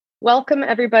Welcome,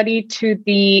 everybody, to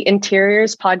the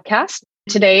Interiors podcast.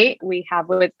 Today, we have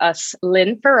with us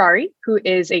Lynn Ferrari, who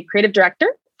is a creative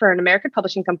director for an American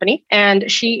publishing company.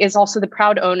 And she is also the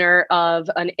proud owner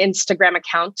of an Instagram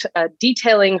account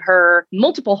detailing her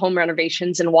multiple home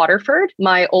renovations in Waterford,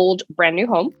 my old brand new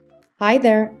home. Hi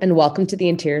there, and welcome to the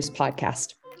Interiors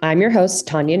podcast. I'm your host,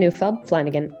 Tanya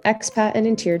Neufeld-Flanagan, expat and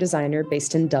interior designer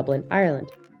based in Dublin,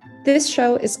 Ireland. This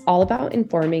show is all about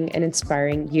informing and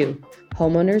inspiring you,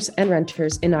 homeowners and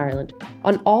renters in Ireland,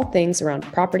 on all things around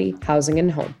property, housing,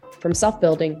 and home, from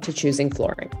self-building to choosing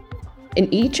flooring.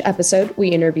 In each episode, we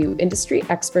interview industry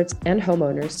experts and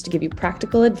homeowners to give you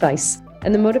practical advice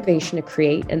and the motivation to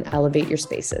create and elevate your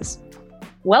spaces.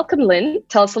 Welcome, Lynn.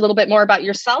 Tell us a little bit more about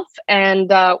yourself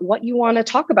and what you want to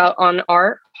talk about on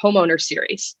our homeowner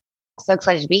series. So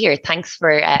excited to be here. Thanks for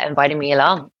inviting me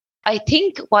along. I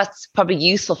think what's probably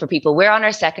useful for people, we're on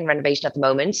our second renovation at the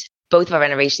moment. Both of our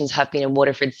renovations have been in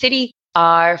Waterford City.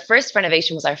 Our first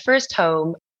renovation was our first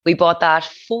home. We bought that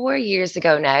 4 years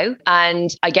ago now.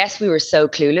 And I guess we were so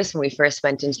clueless when we first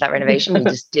went into that renovation. We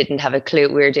just didn't have a clue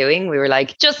what we were doing. We were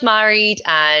like just married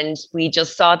and we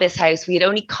just saw this house. We had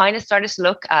only kind of started to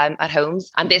look at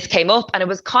homes and this came up and it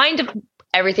was kind of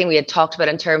everything we had talked about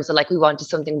in terms of like we wanted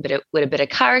something with a bit of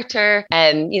character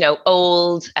and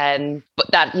old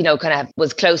but that kind of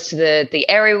was close to the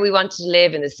area we wanted to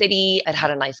live in the city. It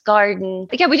had a nice garden.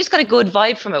 Like, yeah, we just got a good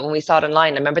vibe from it when we saw it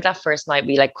online. I remember that first night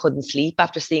we like couldn't sleep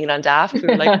after seeing it on Daft. We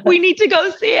were like, we need to go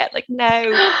see it like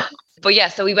now. But yeah,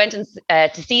 so we went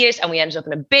to see it and we ended up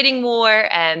in a bidding war.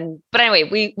 But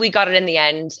anyway, we got it in the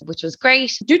end, which was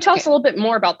great. Do tell us a little bit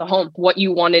more about the home. What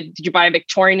you wanted? Did you buy a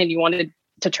Victorian and you wanted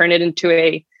to turn it into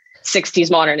a 60s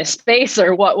modernist space,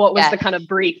 or what was the kind of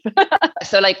brief?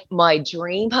 So like my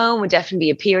dream home would definitely be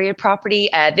a period property.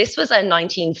 This was a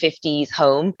 1950s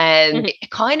home and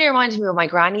it kind of reminded me of my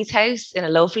granny's house in a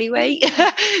lovely way.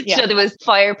 So there was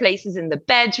fireplaces in the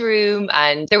bedroom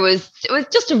and it was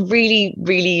just a really,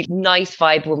 really nice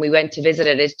vibe when we went to visit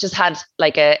it. It just had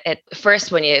like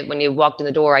first when you walked in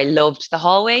the door, I loved the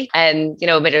hallway and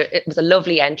it was a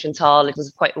lovely entrance hall. It was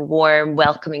quite a warm,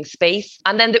 welcoming space.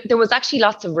 And then there was actually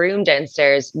lots of room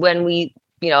downstairs when we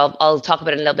I'll talk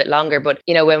about it a little bit longer, but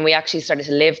when we actually started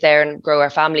to live there and grow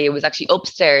our family, it was actually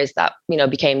upstairs that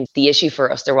became the issue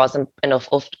for us. There wasn't enough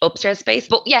upstairs space.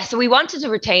 But yeah, so we wanted to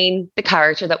retain the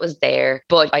character that was there,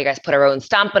 but I guess put our own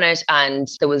stamp on it, and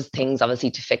there was things obviously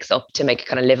to fix up to make it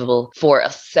kind of livable for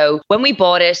us. So when we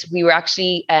bought it, we were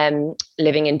actually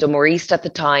living in Dunmore East at the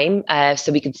time,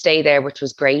 so we could stay there, which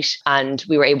was great, and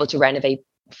we were able to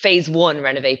phase 1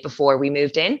 renovate before we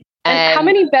moved in. And how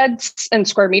many beds and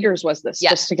square meters was this,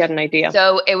 just to get an idea?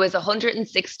 So it was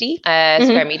 160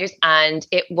 square meters, and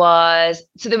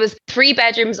there was 3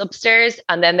 bedrooms upstairs,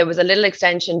 and then there was a little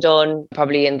extension done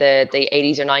probably in the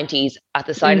 80s or 90s at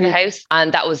the side of the house,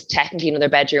 and that was technically another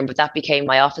bedroom, but that became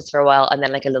my office for a while, and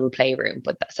then like a little playroom.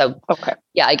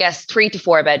 Yeah, I guess 3 to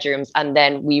 4 bedrooms, and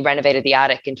then we renovated the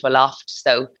attic into a loft,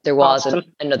 so there was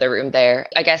another room there.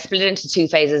 I guess split it into 2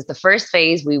 phases. The first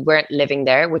phase we weren't living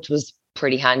there, which was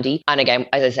pretty handy. And again,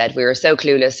 as I said, we were so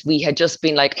clueless. We had just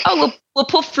been like, we'll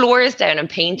put floors down and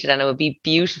paint it and it would be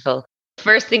beautiful.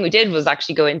 First thing we did was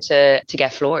actually go in to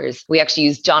get floors. We actually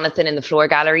used Jonathan in the floor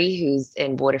gallery, who's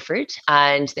in Waterford,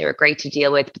 and they were great to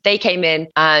deal with. But they came in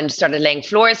and started laying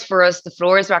floors for us. The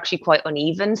floors were actually quite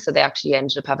uneven, so they actually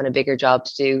ended up having a bigger job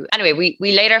to do. Anyway,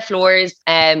 we laid our floors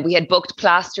and we had booked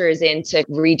plasterers in to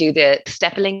redo the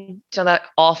steppling. That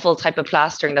awful type of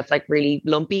plastering that's like really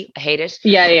lumpy. I hate it.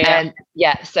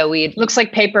 Yeah. So looks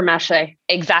like paper mache.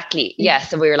 Exactly. Yeah.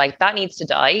 So we were like, that needs to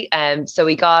die. So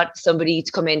we got somebody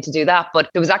to come in to do that. But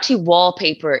there was actually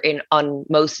wallpaper on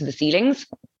most of the ceilings.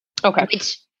 Okay.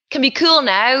 Which can be cool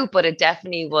now, but it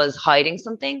definitely was hiding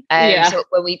something. So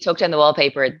when we took down the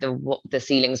wallpaper, the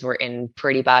ceilings were in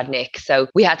pretty bad nick. So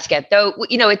we had to get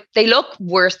they look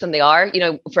worse than they are.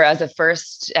 For as a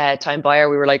first time buyer,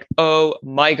 we were like, oh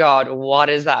my God, what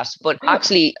is that? But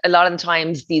actually, a lot of the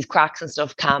times these cracks and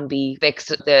stuff can be fixed.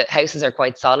 The houses are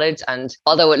quite solid, and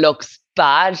although it looks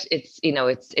bad,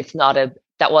 it's not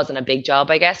that wasn't a big job,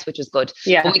 I guess, which was good.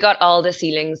 Yeah. But we got all the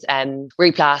ceilings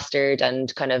replastered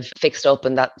and kind of fixed up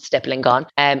and that stippling gone.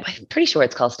 I'm pretty sure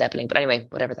it's called stippling, but anyway,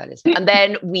 whatever that is. And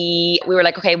then we were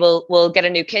like, okay, we'll get a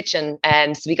new kitchen.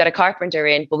 So we got a carpenter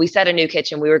in, but we set a new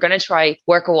kitchen. We were going to try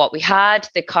work with what we had.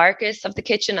 The carcass of the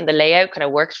kitchen and the layout kind of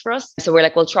worked for us. So we're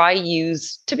like, we'll try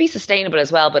use to be sustainable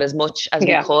as well, but as much as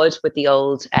we could with the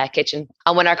old kitchen.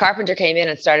 And when our carpenter came in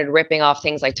and started ripping off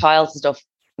things like tiles and stuff,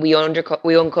 we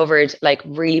uncovered like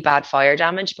really bad fire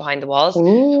damage behind the walls.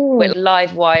 Ooh. With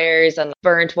live wires and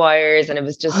burnt wires, and it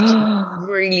was just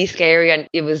really scary, and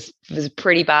it was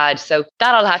pretty bad. So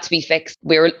that all had to be fixed.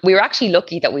 We were actually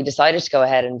lucky that we decided to go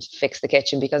ahead and fix the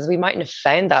kitchen, because we mightn't have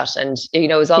found that, and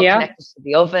it was all connected to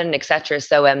the oven, etc.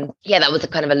 So that was a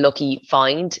kind of a lucky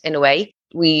find in a way.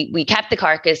 We kept the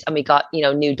carcass, and we got,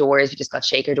 new doors. We just got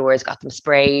shaker doors, got them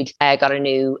sprayed, got a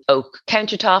new oak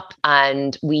countertop,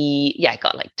 and we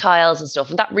got like tiles and stuff.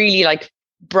 And that really like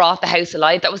brought the house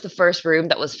alive. That was the first room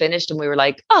that was finished, and we were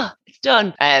like, oh, it's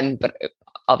done. But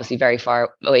obviously very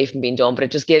far away from being done, but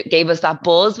it just gave us that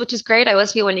buzz, which is great. I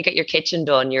always feel when you get your kitchen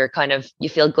done, you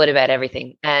feel good about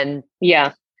everything. And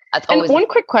that's always. And one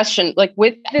quick question, like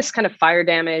with this kind of fire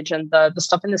damage and the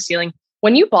stuff in the ceiling,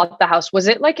 when you bought the house, was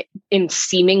it like in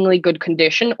seemingly good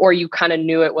condition, or you kind of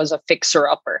knew it was a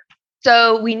fixer-upper?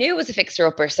 So we knew it was a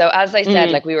fixer-upper. So as I said,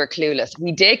 like we were clueless.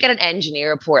 We did get an engineer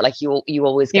report, like you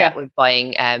always get with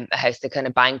buying a house. The kind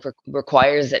of bank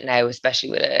requires it now,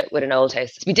 especially with an old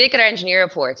house. So we did get our engineer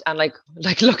report, and like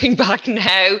looking back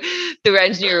now, the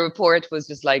engineer report was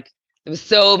just like, there was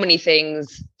so many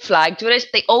things flagged with it.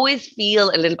 They always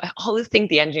feel I always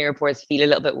think the engineer reports feel a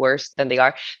little bit worse than they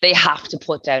are. They have to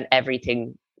put down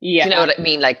everything. Yeah. You know what I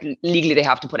mean? Like legally they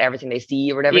have to put everything they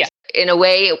see or whatever. Yeah. In a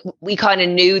way, we kind of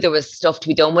knew there was stuff to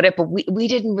be done with it, but we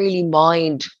didn't really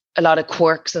mind a lot of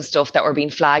quirks and stuff that were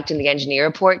being flagged in the engineer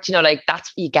report. Like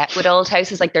that's what you get with old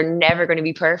houses. Like they're never going to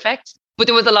be perfect. But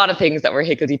there was a lot of things that were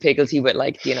higgledy-piggledy with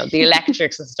like, the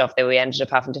electrics and stuff that we ended up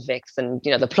having to fix, and,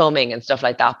 the plumbing and stuff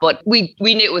like that. But we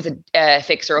knew it was a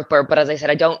fixer-upper. But as I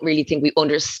said, I don't really think we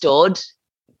understood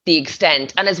the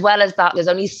extent. And as well as that, there's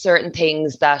only certain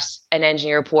things that an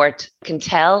engineer report can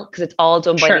tell, because it's all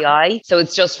done by the eye. So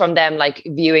it's just from them like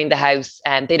viewing the house,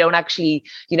 and they don't actually,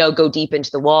 go deep into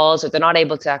the walls, or they're not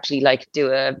able to actually like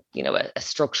do a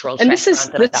structural. And this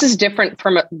is different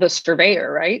from the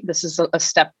surveyor, right? This is a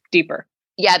step deeper.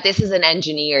 Yeah, this is an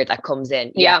engineer that comes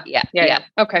in. Yeah.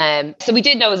 Okay. So we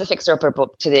did know it was a fixer-upper,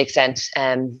 but to the extent,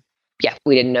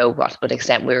 we didn't know what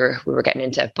extent we were getting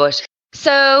into. But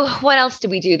so what else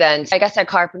did we do then? I guess our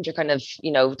carpenter kind of,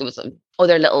 there was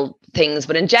other little things,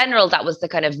 but in general, that was the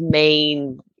kind of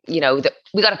main, we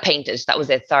got it painted. That was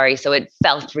it. Sorry. So it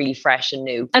felt really fresh and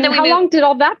new. And then how long did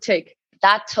all that take?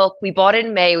 We bought it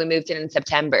in May. We moved in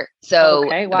September. So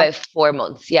about 4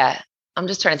 months. Yeah. I'm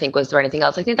just trying to think, was there anything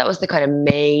else? I think that was the kind of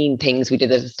main things we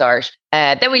did at the start.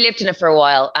 Then we lived in it for a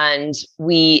while, and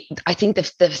I think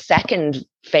the second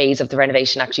phase of the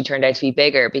renovation actually turned out to be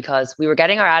bigger, because we were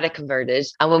getting our attic converted.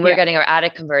 And when we were getting our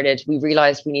attic converted, we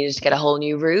realized we needed to get a whole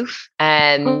new roof.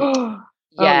 Oh,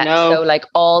 no. So like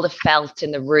all the felt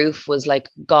in the roof was like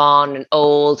gone and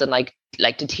old and like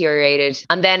deteriorated.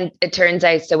 And then it turns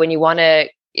out, so when you want to,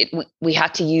 we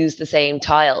had to use the same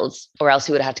tiles, or else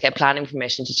we would have had to get planning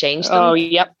permission to change them. Oh,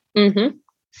 yep. Mm-hmm.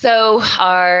 So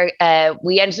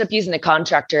we ended up using a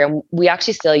contractor, and we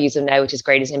actually still use him now, which is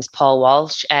great. His name's Paul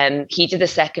Walsh. He did the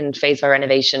second phase of our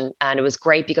renovation, and it was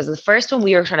great because the first one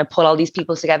we were trying to pull all these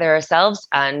people together ourselves,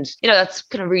 and that's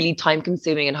kind of really time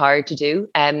consuming and hard to do.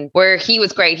 Where he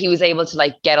was great, he was able to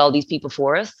like get all these people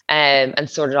for us and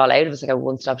sort it all out. It was like a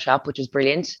one-stop shop, which was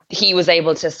brilliant. He was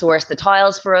able to source the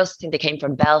tiles for us. I think they came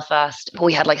from Belfast.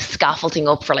 We had like scaffolding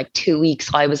up for like 2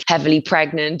 weeks. I was heavily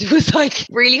pregnant. It was like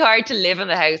really hard to live in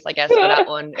the house, I guess, for that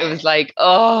one. It was like,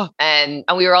 and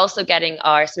we were also getting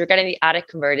the attic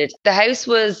converted. The house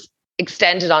was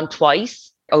extended on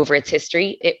twice over its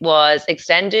history. It was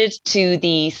extended to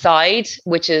the side,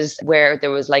 which is where there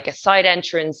was like a side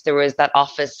entrance. There was that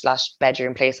office /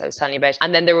 bedroom place I was telling you about.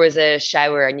 And then there was a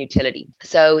shower and utility.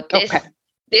 So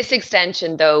this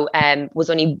extension, though, was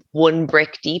only 1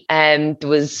 brick deep. There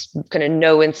was kind of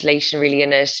no insulation really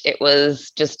in it. It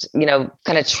was just,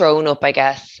 kind of thrown up, I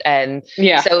guess.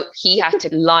 So he had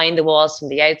to line the walls from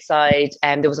the outside.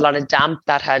 There was a lot of damp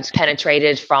that had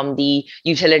penetrated from the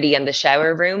utility and the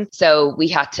shower room. So we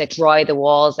had to dry the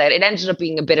walls out. It ended up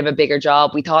being a bit of a bigger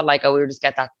job. We thought like, we would just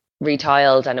get that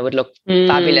retiled and it would look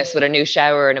fabulous with a new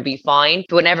shower and it'd be fine.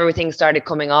 But when everything started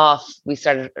coming off, we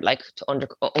started like to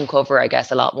uncover, I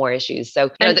guess, a lot more issues. So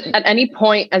at any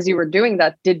point as you were doing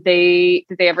that, did they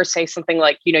ever say something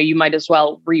like, you might as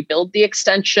well rebuild the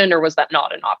extension, or was that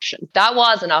not an option? That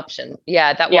was an option.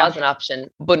 Yeah, that was an option.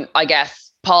 But I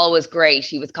guess Paul was great.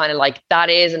 He was kind of like,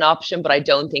 that is an option, but I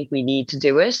don't think we need to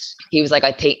do it. He was like,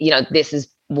 I think, this is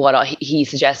what he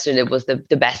suggested. It was the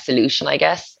best solution, I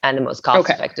guess, and the most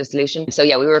cost-effective solution. So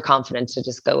yeah, we were confident to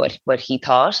just go with what he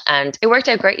thought, and it worked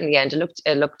out great in the end.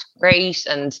 It looked great,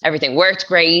 and everything worked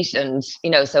great, and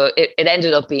so it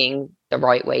ended up being the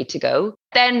right way to go.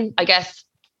 Then I guess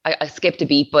I skipped a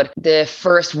beat, but the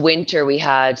first winter we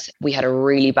had a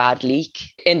really bad leak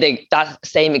in that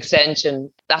same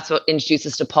extension. That's what introduced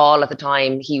us to Paul at the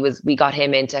time. We got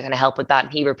him in to kind of help with that,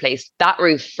 and he replaced that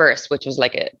roof first, which was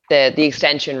like the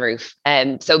extension roof.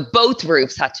 So both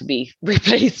roofs had to be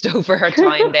replaced over our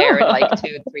time there in like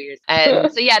 2 and 3 years.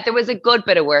 So yeah, there was a good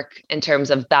bit of work in terms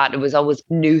of that. It was always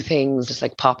new things just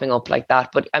like popping up like that.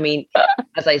 But I mean,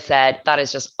 as I said, that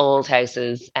is just old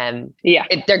houses.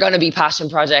 They're going to be passion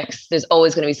projects. There's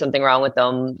always going to be something wrong with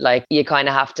them. Like you kind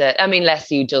of have to, I mean,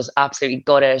 unless you just absolutely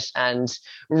gut it and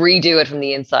redo it from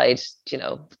the inside,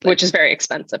 which is very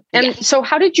expensive. And so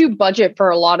how did you budget for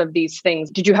a lot of these things?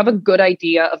 Did you have a good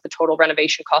idea of the total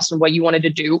renovation cost and what you wanted to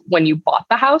do when you bought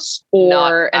the house?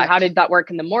 And how did that work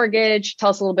in the mortgage? Tell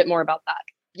us a little bit more about that.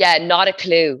 Yeah, not a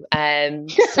clue.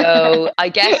 So I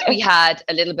guess we had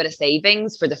a little bit of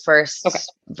savings for the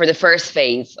first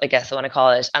phase, I guess I want to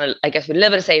call it. And I guess with a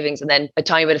little bit of savings and then a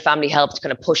tiny bit of family help to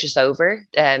kind of push us over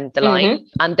the line.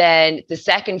 And then the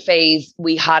second phase,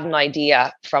 we had an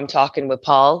idea from talking with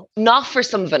Paul, not for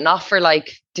some of it, not for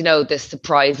like, the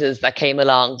surprises that came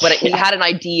along, but we had an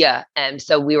idea.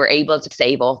 So we were able to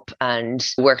save up and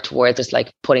work towards just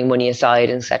like putting money aside,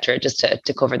 etc., just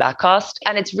to cover that cost.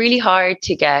 And it's really hard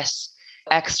to get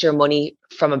extra money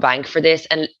from a bank for this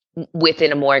and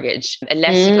within a mortgage,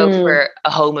 unless you go for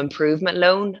a home improvement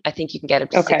loan. I think you can get up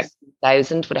to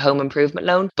 60,000 with a home improvement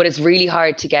loan, but it's really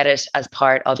hard to get it as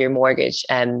part of your mortgage.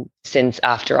 Since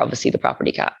after obviously the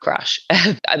property crash,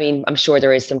 I mean, I'm sure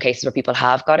there is some cases where people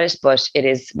have got it, but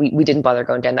we didn't bother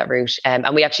going down that route, and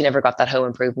we actually never got that home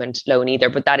improvement loan either.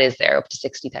 But that is there up to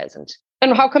 60,000.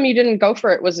 And how come you didn't go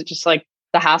for it? Was it just like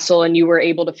the hassle, and you were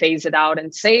able to phase it out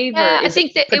and save? Yeah, or is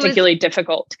it particularly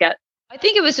difficult to get? I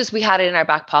think it was just we had it in our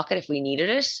back pocket if we needed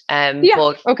it.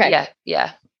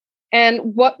 Yeah.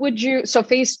 And what would you? So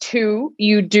phase 2,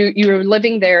 you're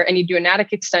living there, and you do an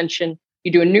attic extension.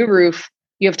 You do a new roof.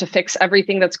 You have to fix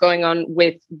everything that's going on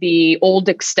with the old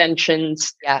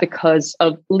extensions because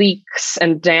of leaks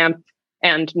and damp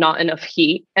and not enough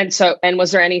heat. And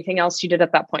was there anything else you did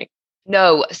at that point?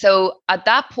 No. So at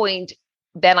that point,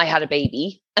 then I had a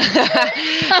baby.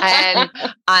 And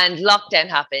lockdown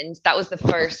happened. That was the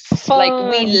first,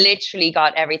 like we literally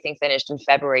got everything finished in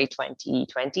February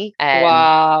 2020.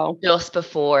 Wow. Just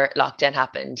before lockdown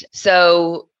happened.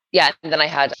 So yeah, and then I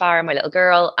had Farah, my little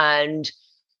girl, and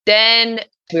then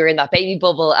we were in that baby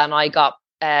bubble, and I got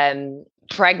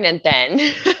pregnant then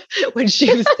when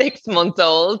she was 6 months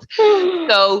old.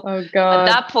 So at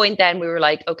that point then we were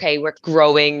like, okay, we're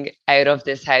growing out of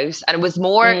this house. And it was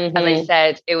more, as I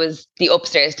said, it was the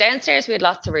upstairs. Downstairs we had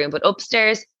lots of room, but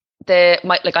upstairs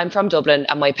I'm from Dublin,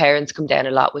 and my parents come down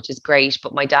a lot, which is great.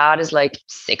 But my dad is like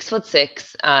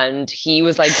 6'6", and he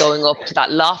was like going up to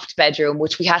that loft bedroom,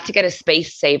 which we had to get a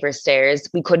space saver stairs.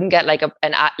 We couldn't get like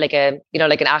an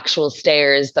actual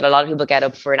stairs that a lot of people get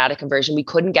up for an attic conversion. We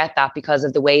couldn't get that because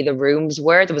of the way the rooms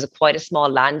were. There was quite a small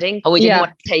landing, and we didn't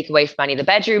want to take away from any of the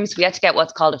bedrooms. We had to get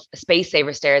what's called a space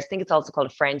saver stairs. I think it's also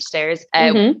called a French stairs.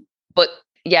 But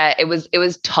yeah, it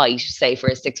was tight, say, for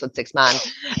a 6'6" man.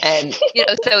 And,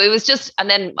 so it was just, and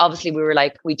then obviously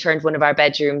we turned one of our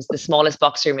bedrooms, the smallest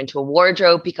box room, into a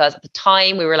wardrobe, because at the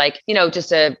time we were like,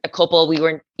 just a couple, we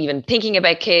weren't even thinking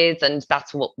about kids, and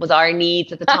that's what was our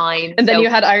needs at the time. And then you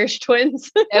had Irish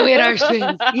twins. Yeah, we had Irish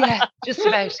twins. Yeah, just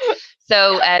about.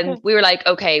 So we were like,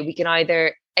 okay, we can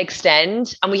either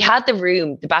extend, and we had the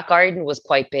room, the back garden was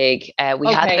quite big.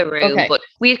 We had the room, but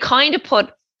we had kind of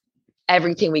put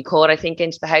everything we could, I think,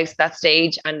 into the house at that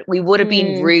stage, and we would have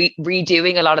been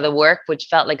redoing a lot of the work, which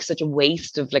felt like such a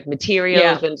waste of like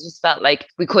materials, and just felt like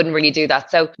we couldn't really do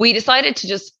that. So we decided to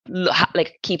just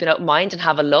keep an open mind and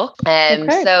have a look.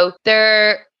 So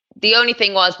the only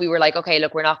thing was, we were like, okay,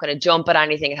 look, we're not going to jump at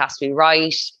anything. It has to be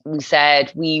right. We said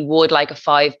we would like a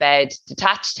 5-bed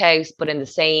detached house, but in the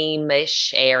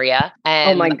same-ish area.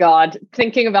 Oh my God.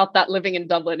 Thinking about that living in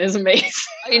Dublin is amazing.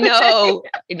 I know.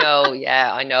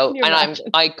 Yeah, I know. And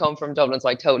I come from Dublin, so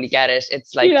I totally get it.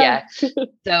 It's like,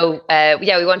 So,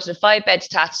 we wanted a 5-bed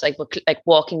detached, like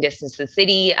walking distance to the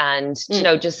city, and,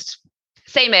 just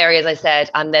same area, as I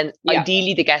said. And then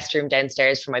ideally the guest room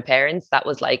downstairs for my parents. That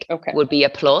was would be a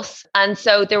plus. And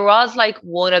so there was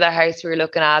one other house we were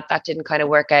looking at that didn't kind of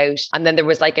work out. And then there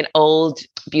was an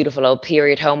beautiful old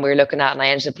period home we were looking at. And I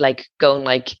ended up going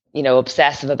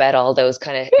obsessive about all those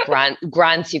kind of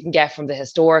grants you can get from the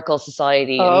historical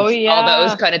society and all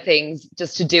those kind of things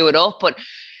just to do it up. But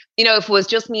if it was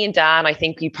just me and Dan, I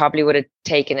think we probably would have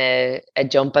taken a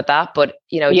jump at that. But,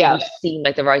 it didn't seem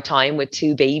like the right time with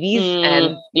 2 babies.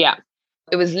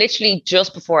 it was literally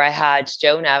just before I had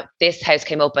Jonah, this house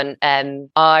came up, and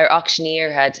our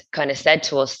auctioneer had kind of said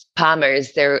to us,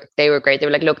 Palmer's, they were great. They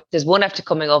were like, look, there's one after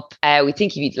coming up. We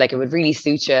think you'd like, it would really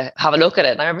suit you. Have a look at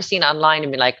it. And I remember seeing it online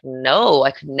and being like, no,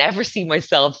 I could never see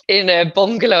myself in a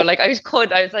bungalow. Like I was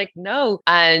like, no.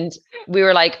 And we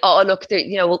were like, oh, look,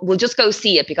 we'll just go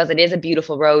see it because it is a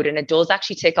beautiful road and it does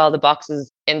actually tick all the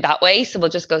boxes in that way. So we'll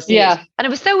just go see it. And it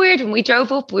was so weird when we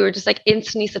drove up, we were just like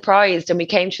instantly surprised, and we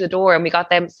came to the door and we got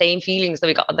them same feelings that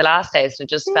we got on the last house. It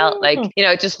just felt like,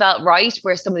 it just felt right,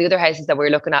 where some of the other houses that we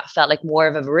were looking at felt like more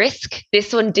of a risk.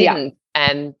 This one didn't.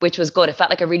 Which was good. It felt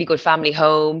like a really good family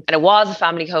home, and it was a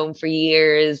family home for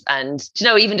years. And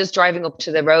even just driving up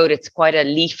to the road, it's quite a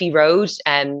leafy road,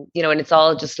 and it's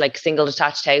all just like single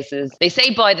detached houses. They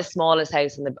say buy the smallest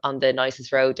house on the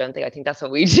nicest road, don't they? I think that's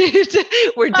what we did.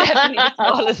 We're definitely the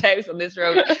smallest house on this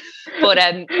road. But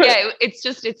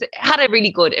it had a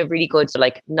really good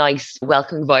like nice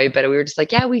welcoming vibe. But we were just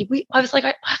like, I was like,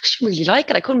 I actually really like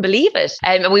it. I couldn't believe it.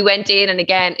 And we went in, and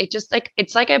again, it just like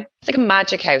it's like a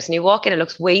magic house, and you walk in, it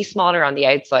looks way smaller on the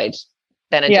outside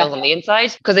than it does on the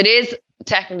inside, because it is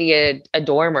technically a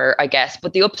dormer, I guess,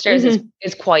 but the upstairs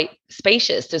is quite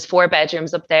spacious. There's 4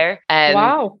 bedrooms up there.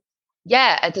 Wow.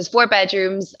 Yeah, there's 4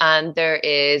 bedrooms, and there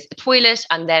is a toilet,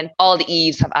 and then all the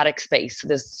eaves have attic space. So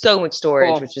there's so much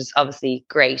storage, which is obviously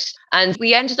great. And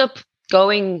we ended up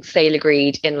going sale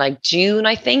agreed in like June,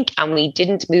 I think, and we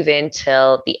didn't move in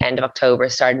till the end of October,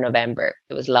 start of November.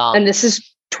 It was long. And this is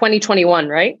 2021,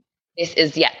 right? This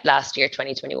is, last year,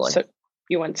 2021. So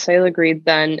you went sale agreed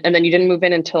then, and then you didn't move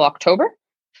in until October?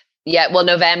 Yeah, well,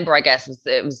 November, I guess.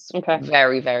 It was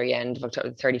very, very end of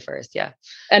October, 31st, yeah.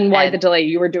 And why the delay?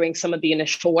 You were doing some of the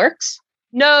initial works?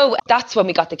 No, that's when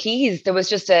we got the keys. There was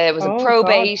just a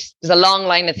probate. God. There's a long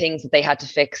line of things that they had to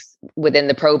fix within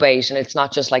the probate. And it's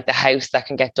not just like the house that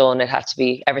can get done. It had to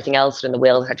be everything else in the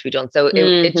will had to be done. So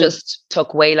it just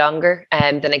took way longer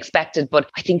than expected. But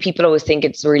I think people always think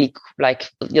it's really like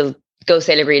you'll go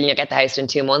sale agreed and you'll get the house in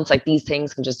 2 months. Like these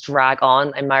things can just drag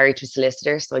on. I'm married to a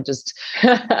solicitor. So this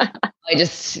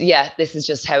is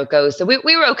just how it goes. So we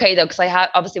were okay though,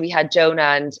 because we had Jonah,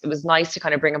 and it was nice to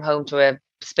kind of bring him home to a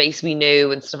space we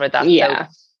knew and stuff like that. Yeah.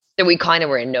 So we kind of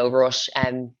were in no rush.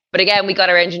 But again, we got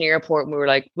our engineer report and we were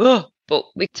like, whoa. But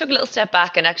we took a little step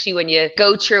back, and actually when you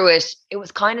go through it, it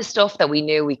was kind of stuff that we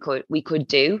knew we could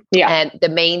do. Yeah. And the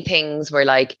main things were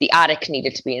like the attic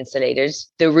needed to be insulated,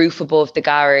 the roof above the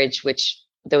garage, which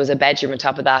there was a bedroom on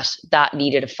top of that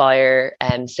needed a fire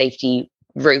safety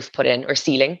roof put in, or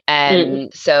ceiling.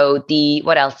 So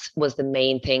what else was the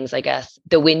main things, I guess?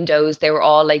 The windows, they were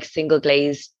all like single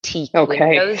glazed teak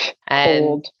windows.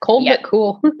 Cold but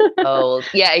cool. Cold.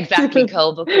 Yeah, exactly.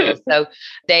 Cold but cool. So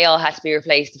they all had to be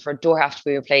replaced. The front door had to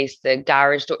be replaced, the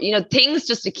garage door, things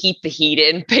just to keep the heat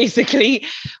in, basically.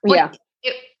 But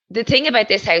the thing about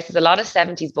this house is a lot of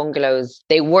 70s bungalows,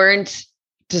 they weren't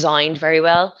designed very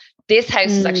well. This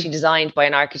house is actually designed by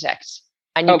an architect.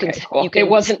 And it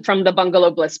wasn't from the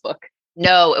Bungalow Bliss book.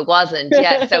 No, it wasn't.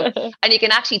 Yeah. So, and you can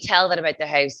actually tell that about the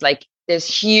house. Like there's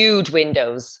huge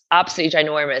windows, absolutely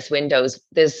ginormous windows.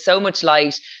 There's so much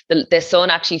light. The sun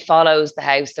actually follows the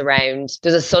house around.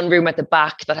 There's a sunroom at the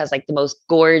back that has like the most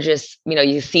gorgeous,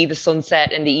 you see the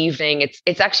sunset in the evening.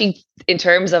 It's actually, in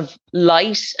terms of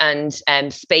light and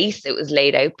space, it was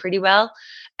laid out pretty well.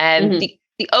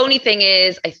 The only thing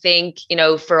is, I think,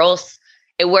 for us,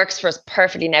 it works for us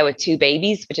perfectly now with 2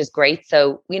 babies, which is great.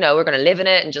 So, we're going to live in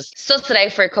it and just suss it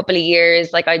out for a couple of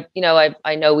years. Like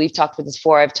I know we've talked about this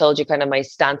before. I've told you kind of my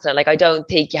stance on it. Like, I don't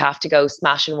think you have to go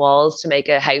smashing walls to make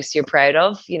a house you're proud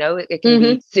of. It can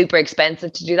be super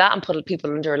expensive to do that and put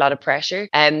people under a lot of pressure.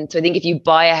 So I think if you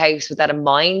buy a house with that in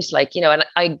mind, and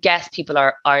I guess people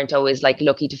aren't always like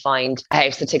lucky to find a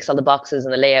house that ticks all the boxes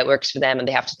and the layout works for them and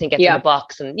they have to think outside the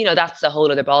box. And, that's a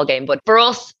whole other ballgame. But for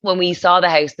us, when we saw the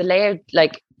house, the layout,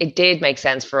 it did make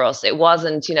sense for us. It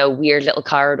wasn't, weird little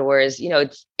corridors.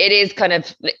 It is kind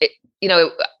of,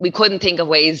 we couldn't think of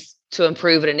ways to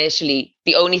improve it initially.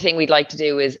 The only thing we'd like to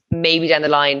do is maybe down the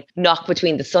line, knock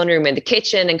between the sunroom and the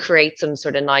kitchen and create some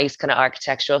sort of nice kind of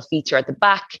architectural feature at the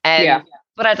back.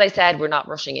 But as I said, we're not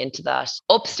rushing into that.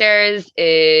 Upstairs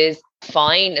is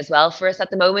fine as well for us at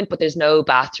the moment, but there's no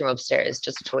bathroom upstairs,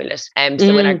 just a toilet.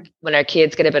 So when our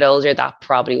kids get a bit older, that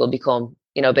probably will become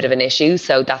a bit of an issue.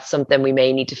 So that's something we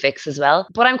may need to fix as well.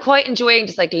 But I'm quite enjoying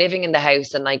just like living in the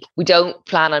house, and like we don't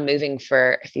plan on moving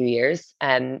for a few years.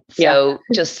 So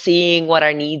just seeing what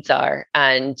our needs are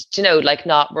and, like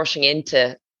not rushing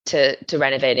into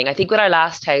renovating. I think with our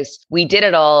last house, we did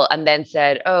it all and then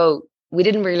said, oh, we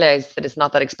didn't realize that it's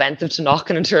not that expensive to knock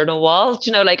an internal wall.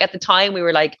 You know, like at the time we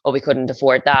were like, oh, we couldn't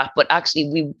afford that. But actually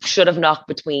we should have knocked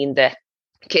between the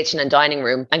kitchen and dining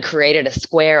room and created a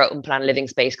square open plan living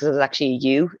space, because it was actually a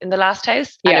U in the last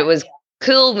house. And it was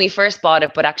cool when we first bought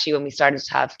it. But actually when we started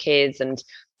to have kids and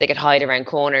they could hide around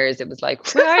corners, it was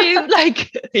like, where are you?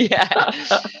 Like, yeah.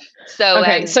 So,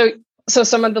 okay. So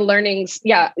some of the learnings,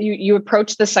 you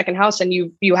approach the second house and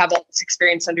you have all this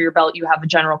experience under your belt. You have a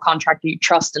general contractor you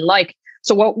trust and like.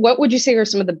 So what would you say are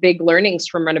some of the big learnings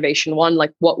from renovation one?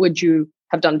 Like, what would you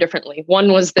have done differently?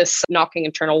 One was this knocking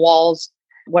internal walls.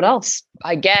 What else?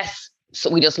 I guess,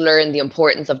 so we just learned the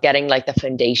importance of getting like the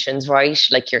foundations right,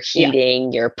 like your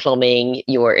heating, your plumbing,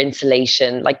 your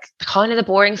insulation, like kind of the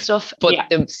boring stuff, but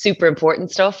the super important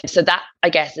stuff. So that,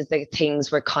 I guess, is the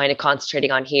things we're kind of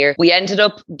concentrating on here. We ended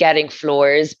up getting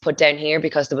floors put down here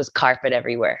because there was carpet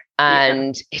everywhere.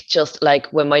 And it just, like,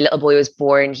 when my little boy was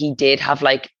born, he did have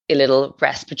like a little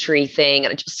respiratory thing.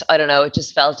 And I don't know, it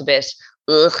just felt a bit,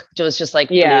 it was just like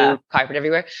blue carpet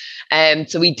everywhere.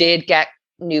 So we did get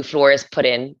new floors put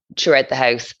in throughout the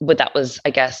house, but that was, I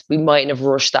guess, we mightn't have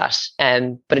rushed that,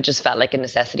 but it just felt like a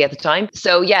necessity at the time.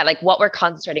 So yeah, like what we're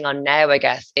concentrating on now, I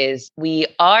guess, is me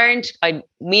and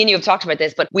you have talked about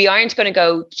this, but we aren't going to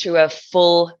go through a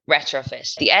full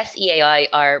retrofit. The SEAI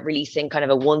are releasing kind of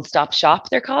a one-stop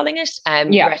shop, they're calling it,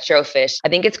 retrofit. I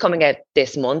think it's coming out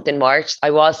this month in March.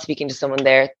 I was speaking to someone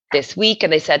there this week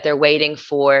and they said they're waiting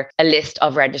for a list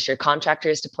of registered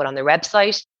contractors to put on their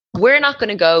website. We're not going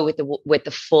to go with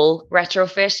the full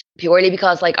retrofit, purely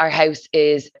because like our house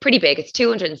is pretty big. It's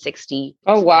 260.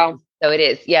 Oh, wow. So it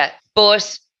is. Yeah.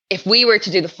 But if we were to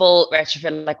do the full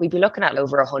retrofit, like we'd be looking at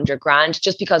over $100,000,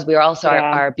 just because we're also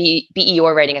our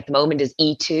BER rating at the moment is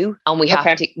E2, and we'd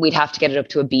have to get it up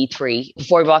to a B3.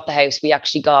 Before we bought the house, we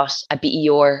actually got a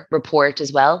BER report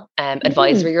as well,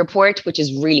 advisory report, which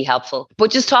is really helpful.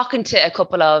 But just talking to a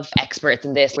couple of experts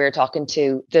in this,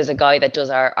 there's a guy that does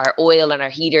our oil and our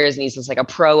heaters, and he's just like a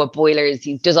pro at boilers.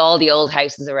 He does all the old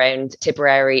houses around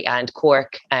Tipperary and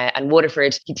Cork and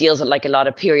Waterford. He deals with like a lot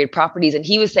of period properties, and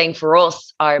he was saying for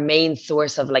us, our main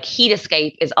source of like heat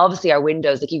escape is obviously our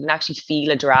windows. Like you can actually feel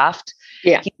a draft.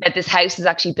 Yeah. He said this house is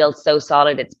actually built so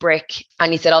solid, it's brick.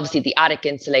 And he said obviously the attic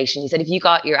insulation. He said if you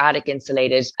got your attic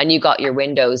insulated and you got your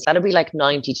windows, that'll be like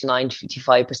 90 to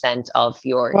 95% of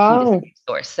your heat escape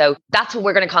source. So that's what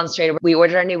we're going to concentrate on. We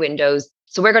ordered our new windows.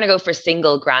 So we're going to go for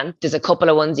single grant. There's a couple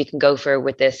of ones you can go for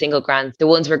with the single grant. The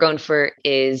ones we're going for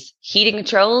is heating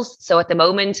controls. So at the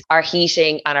moment, our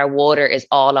heating and our water is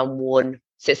all on one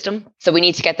system. So we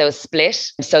need to get those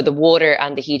split. So the water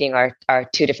and the heating are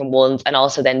two different ones, and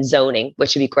also then zoning,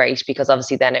 which would be great because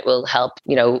obviously then it will help,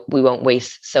 we won't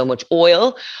waste so much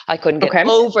oil. I couldn't get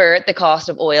over the cost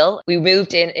of oil. We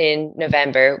moved in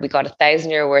November, we got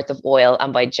 €1,000 worth of oil,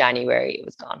 and by January it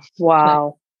was gone.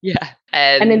 Wow. Yeah.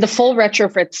 And in the full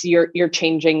retrofits, you're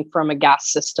changing from a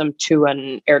gas system to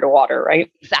an air to water,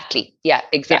 right? Exactly. Yeah,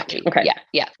 exactly. Yeah. Okay.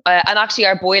 Yeah. And actually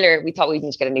our boiler, we thought we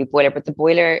need to get a new boiler, but the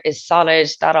boiler is solid.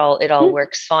 It all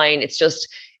works fine. It's just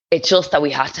that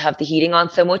we had to have the heating on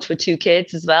so much with two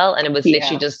kids as well. And it was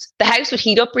literally just, the house would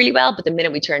heat up really well, but the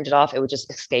minute we turned it off, it would just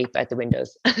escape out the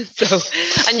windows.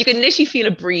 And you can literally feel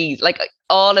a breeze, like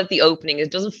all of the opening, it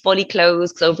doesn't fully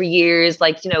close because over years,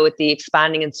 with the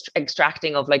expanding and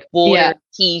extracting of like water,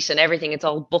 heat and everything, it's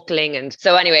all buckling. And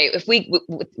so anyway,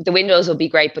 the windows will be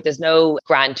great, but there's no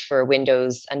grant for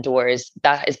windows and doors.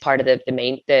 That is part of the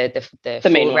main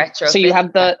retro. So you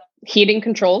have the heating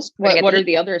controls. What are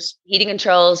the others? Heating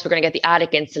controls. We're going to get the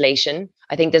attic insulation.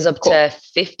 I think there's up to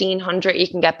 1,500 you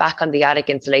can get back on the attic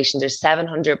insulation. There's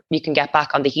 700 you can get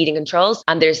back on the heating controls.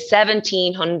 And there's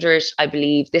 1,700, I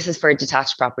believe. This is for a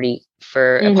detached property.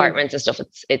 For apartments and stuff,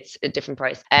 it's a different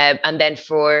price. And then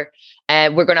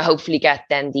we're going to hopefully get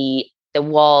then the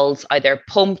walls either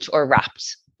pumped or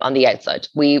wrapped on the outside.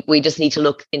 We just need to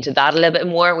look into that a little bit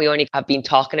more. We only have been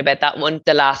talking about that one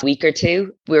the last week or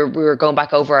two. We were going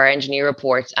back over our engineer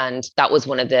report, and that was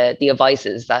one of the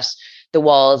advices, that the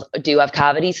walls do have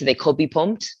cavities, so they could be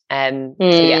pumped. So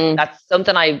yeah, that's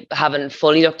something I haven't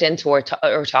fully looked into or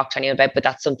talked to anyone about, but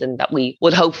that's something that we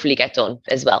would hopefully get done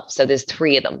as well. So there's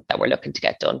 3 of them that we're looking to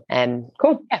get done.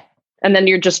 Cool. Yeah. And then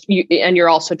you're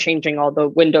also changing all the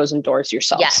windows and doors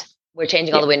yourselves. Yeah. We're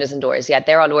changing all the windows and doors. Yeah,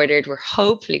 they're all ordered. We're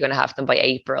hopefully going to have them by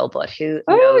April, but who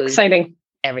knows? Exciting.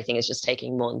 Everything is just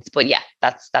taking months. But yeah,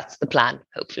 that's the plan,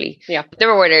 hopefully. Yeah.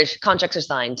 They're ordered. Contracts are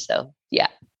signed. So yeah.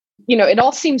 It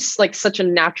all seems like such a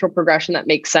natural progression that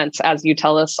makes sense as you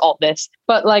tell us all this.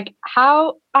 But like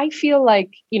how I feel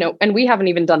like, and we haven't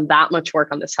even done that much work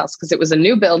on this house because it was a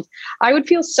new build. I would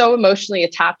feel so emotionally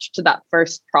attached to that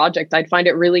first project. I'd find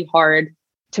it really hard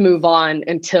to move on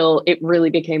until it really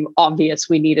became obvious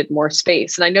we needed more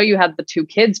space. And I know you had the 2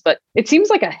 kids, but it seems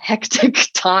like a hectic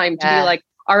time to be like,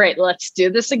 all right, let's do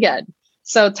this again.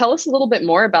 So tell us a little bit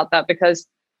more about that, because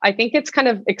I think it's kind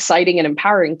of exciting and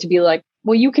empowering to be like,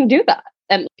 well, you can do that.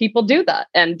 And people do that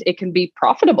and it can be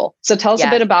profitable. So tell us a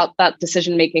bit about that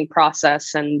decision-making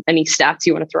process and any stats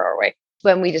you want to throw our way.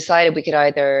 When we decided we could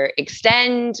either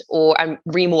extend or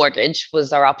remortgage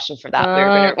was our option for that.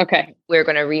 We were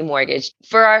going to remortgage.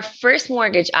 For our first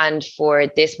mortgage and for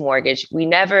this mortgage, we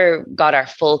never got our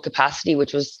full capacity,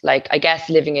 which was like, I guess,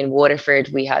 living in Waterford,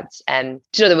 we had,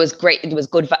 there was great, it was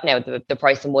good. Now the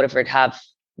price in Waterford have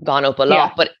gone up a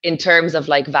lot, but in terms of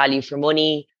like value for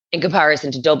money, in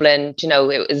comparison to Dublin,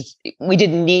 we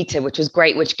didn't need to, which was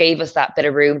great, which gave us that bit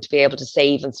of room to be able to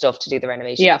save and stuff to do the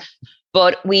renovation. Yeah.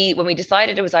 But when we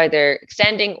decided it was either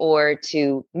extending or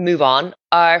to move on,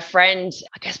 our friend,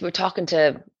 I guess we were talking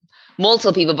to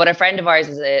multiple people, but a friend of ours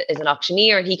is an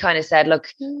auctioneer, and he kind of said,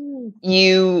 look,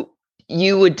 you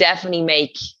would definitely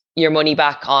make your money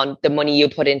back on the money you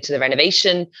put into the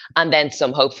renovation and then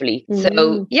some, hopefully.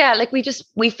 So yeah, like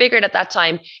we figured at that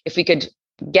time, if we could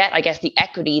get, I guess, the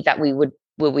equity that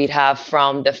we'd have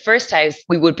from the first house,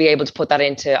 we would be able to put that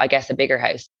into, I guess, a bigger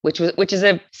house, which is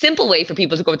a simple way for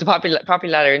people to go to property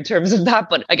ladder in terms of that.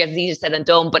 But I guess it's easier said than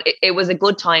done. But it was a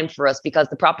good time for us because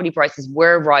the property prices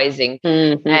were rising.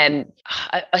 And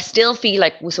I still feel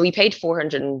like, so we paid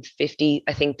 450,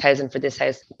 I think, thousand for this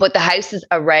house, but the houses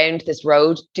around this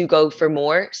road do go for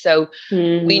more. So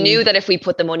we knew that if we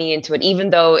put the money into it,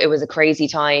 even though it was a crazy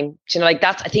time,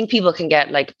 I think people can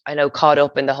get caught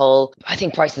up in the whole, I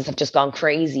think prices have just gone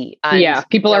crazy. And,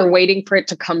 people are waiting for it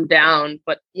to come down,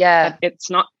 but it's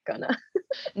not gonna.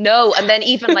 No, and then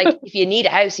even like if you need a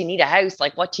house, you need a house.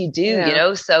 Like, what do you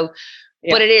do? So,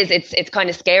 but it's kind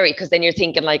of scary because then you're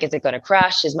thinking like, is it going to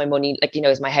crash? Is my money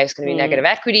is my house going to be negative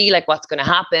equity? Like, what's going to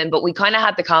happen? But we kind of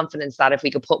had the confidence that if we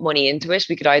could put money into it,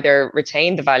 we could either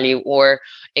retain the value or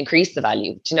increase the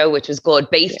value. Which was good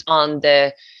based on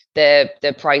the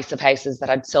price of houses that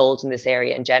had sold in this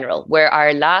area in general. Where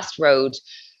our last road,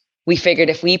 we figured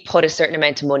if we put a certain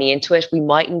amount of money into it, we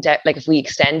mightn't, if we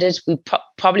extended, we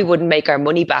probably wouldn't make our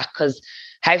money back because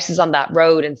houses on that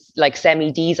road and like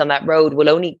semi-Ds on that road will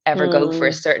only ever go for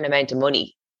a certain amount of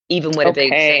money, even with a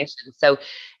big extension. So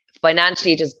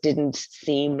financially, it just didn't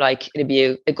seem like it'd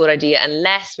be a good idea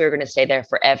unless we were going to stay there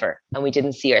forever. And we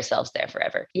didn't see ourselves there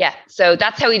forever. Yeah. So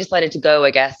that's how we decided to go,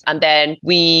 I guess. And then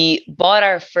we bought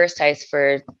our first house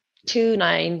for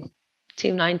 290,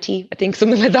 I think,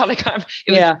 something like that.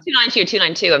 It was 290 or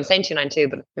 292. I'm saying 292,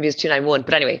 but maybe it's 291.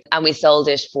 But anyway, and we sold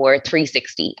it for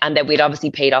 360. And then we'd obviously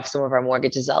paid off some of our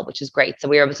mortgage as well, which is great. So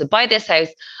we were able to buy this house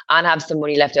and have some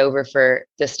money left over for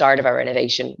the start of our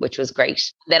renovation, which was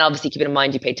great. Then obviously keeping in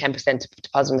mind, you paid 10%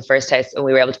 deposit on the first house, and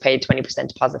we were able to pay 20%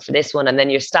 deposit for this one. And then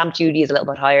your stamp duty is a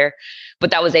little bit higher, but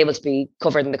that was able to be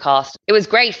covered in the cost. It was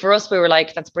great for us. We were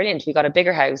like, that's brilliant. We got a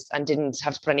bigger house and didn't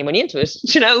have to put any money into it,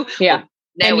 Yeah.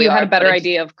 Now you had a better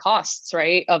idea of costs,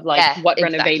 right? Of what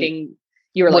renovating,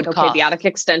 you were like, okay, the attic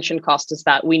extension cost is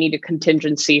that. We need a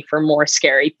contingency for more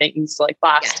scary things like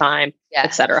last time,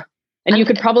 etc. And you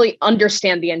could probably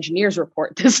understand the engineer's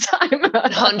report this time.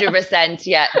 100%.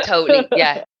 Yeah, totally.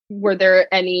 Yeah. Were there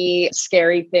any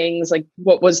scary things? Like,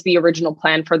 what was the original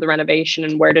plan for the renovation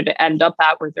and where did it end up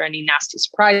at? Were there any nasty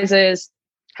surprises?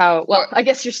 I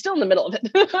guess you're still in the middle of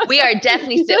it. We are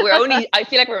definitely still, I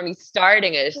feel like we're only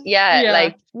starting it. Yeah.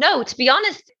 Like, no, to be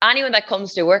honest, anyone that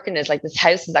comes to work in this, like, this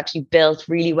house is actually built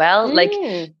really well. Like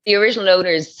the original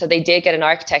owners, so they did get an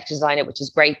architect to design it, which is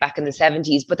great back in the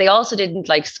 70s, but they also didn't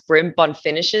scrimp on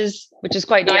finishes, which is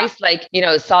quite nice. Like,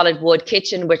 solid wood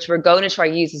kitchen, which we're going to try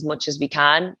use as much as we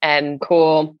can.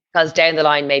 Cool. Because down the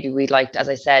line, maybe we'd as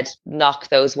I said, knock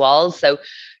those walls. So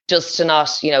just to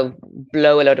not,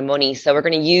 blow a load of money. So we're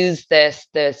going to use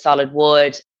the solid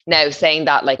wood. Now, saying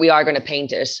that, we are going to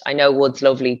paint it. I know wood's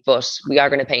lovely, but we are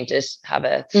going to paint it, have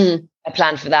a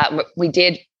plan for that. We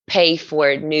did pay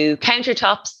for new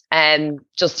countertops,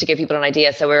 just to give people an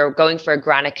idea. So we're going for a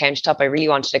granite countertop. I really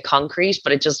wanted a concrete,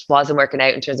 but it just wasn't working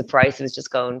out in terms of price. It was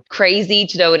just going crazy,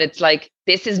 and it's like,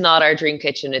 this is not our dream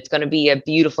kitchen. It's going to be a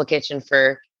beautiful kitchen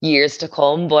for years to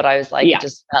come, but I was like, it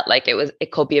just felt like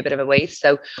it could be a bit of a waste.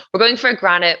 So we're going for a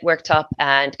granite worktop,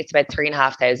 and it's about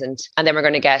 3,500. And then we're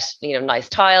going to get, nice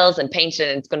tiles and paint it,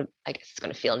 and it's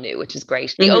going to feel new, which is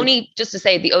great. The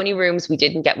only rooms we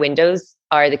didn't get windows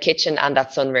are the kitchen and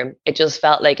that sunroom. It just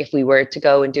felt like if we were to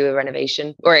go and do a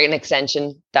renovation or an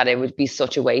extension, that it would be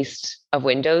such a waste of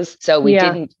windows. So we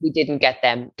didn't get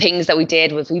them. Things that we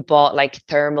did was we bought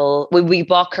we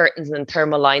bought curtains and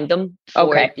thermal lined them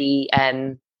for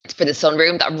for the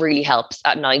sunroom that really helps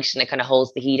at night, and it kind of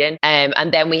holds the heat in. And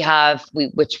then we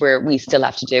still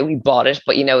have to do. We bought it,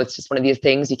 but it's just one of these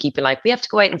things you keep in, like, we have to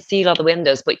go out and seal all the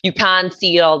windows, but you can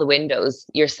seal all the windows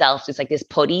yourself. It's like this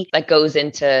putty that goes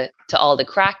into all the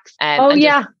cracks and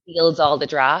just seals all the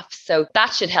drafts. So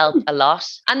that should help a lot.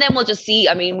 And then we'll just see.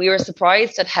 I mean, we were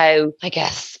surprised at how,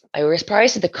 I was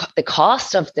surprised at the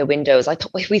cost of the windows.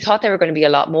 We thought they were going to be a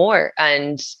lot more.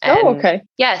 And okay.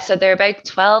 Yeah, so they're about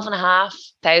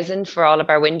 12,500 for all of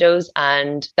our windows.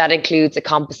 And that includes a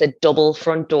composite double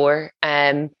front door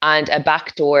and a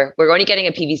back door. We're only getting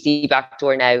a PVC back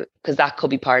door now because that could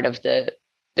be part of the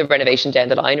renovation down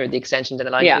the line or the extension down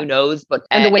the line. Who knows? But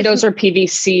and the windows are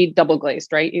PVC double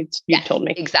glazed, right? You told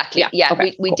me. Exactly. Yeah.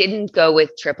 Okay, we didn't go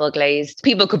with triple glazed.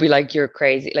 People could be like, you're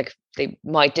crazy. Like, they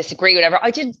might disagree, whatever.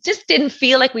 I just didn't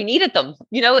feel like we needed them,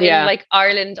 in like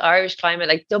Ireland, Irish climate,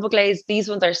 like double glazed. These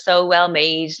ones are so well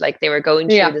made. Like, they were going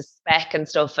through the spec and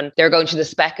stuff, and they were going through the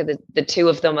spec of the two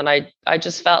of them. And I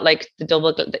just felt like the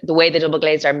way the double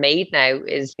glazed are made now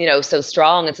is, so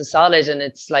strong and so solid. And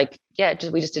it's like,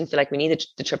 we just didn't feel like we needed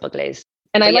the triple glaze.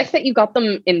 And I like that you got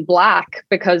them in black,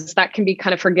 because that can be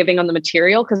kind of forgiving on the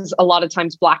material, because a lot of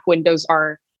times black windows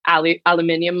are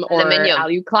aluminium or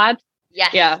alu-clad.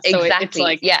 Yeah, so exactly. It's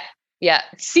like,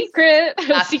 secret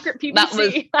PVC. That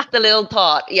was the little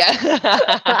thought.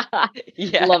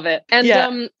 Love it.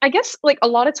 And I guess, like, a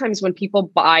lot of times when people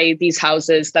buy these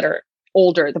houses that are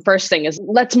older, the first thing is,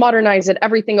 let's modernize it,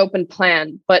 everything open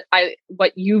plan. But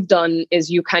what you've done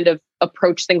is you kind of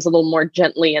approach things a little more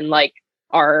gently and like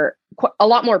are a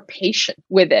lot more patient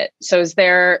with it. So is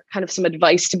there kind of some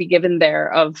advice to be given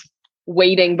there of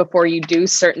waiting before you do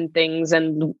certain things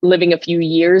and living a few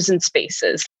years in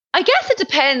spaces? I guess it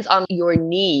depends on your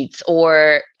needs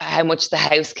or how much the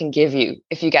house can give you,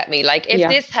 if you get me. Like, if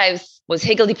this house was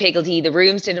higgledy-piggledy, the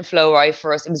rooms didn't flow right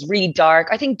for us, it was really dark.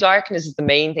 I think darkness is the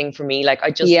main thing for me. Like,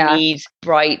 I just need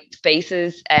bright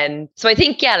spaces. And so I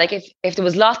think, like, if there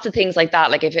was lots of things like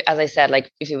that, like, as I said,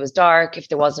 like, if it was dark, if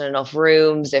there wasn't enough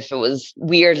rooms, if it was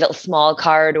weird little small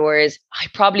corridors, I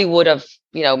probably would have,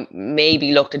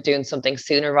 maybe looked at doing something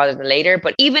sooner rather than later.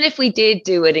 But even if we did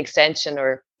do an extension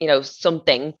or,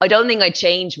 something, I don't think I'd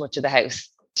change much of the house.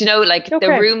 Do you know, like,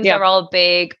 the rooms are all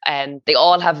big and they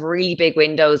all have really big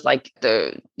windows. Like,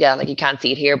 like, you can't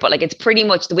see it here, but like, it's pretty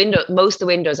much most of the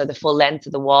windows are the full length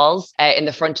of the walls in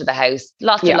the front of the house.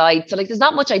 Lots of lights. So like, there's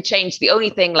not much I'd change. The only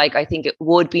thing, like, I think it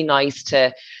would be nice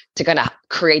to kind of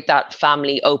create that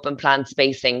family open plan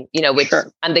spacing,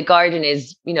 and the garden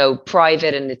is,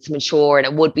 private and it's mature, and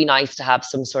it would be nice to have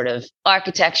some sort of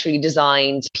architecturally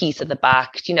designed piece at the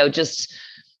back, just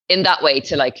in that way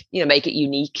to, like, make it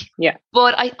unique. Yeah.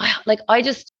 But I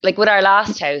just like with our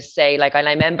last house, say, like, and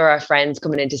I remember our friends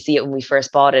coming in to see it when we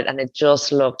first bought it, and it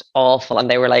just looked awful.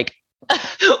 And they were like,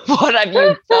 what have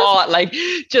you bought? Like,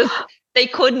 just, they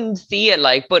couldn't see it,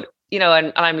 like, but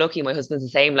and I'm lucky my husband's the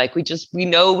same. Like, we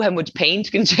know how much paint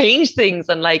can change things,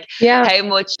 and like how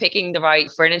much picking the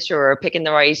right furniture or picking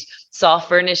the right soft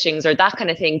furnishings or that kind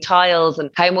of thing, tiles, and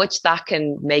how much that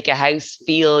can make a house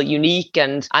feel unique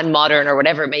and modern or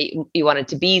whatever you want it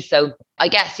to be. So I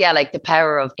guess, like, the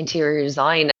power of interior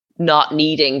design, not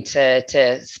needing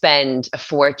to spend a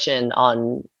fortune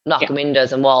on knocking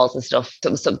windows and walls and stuff. It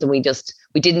was something we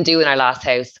didn't do in our last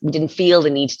house. We didn't feel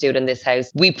the need to do it in this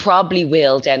house. We probably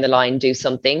will down the line do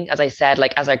something. As I said,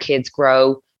 like, as our kids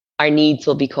grow, our needs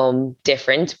will become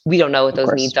different. We don't know what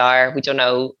those needs are. We don't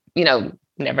know,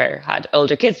 never had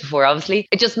older kids before, obviously.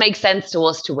 It just makes sense to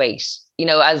us to wait,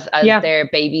 as their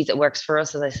babies, it works for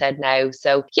us, as I said now.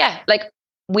 So like,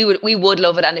 we would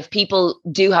love it. And if people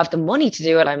do have the money to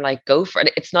do it, I'm like, go for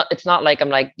it. It's not like I'm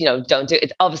like, don't do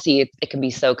it. Obviously it can be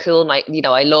so cool. And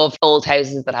I love old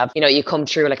houses that have, you come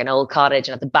through like an old cottage,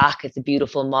 and at the back it's a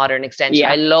beautiful modern extension.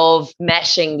 I love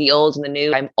meshing the old and the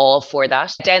new. I'm all for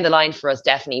that. Down the line for us,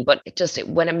 definitely. But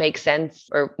when it makes sense,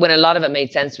 or when a lot of it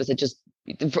made sense to us,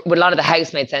 when a lot of the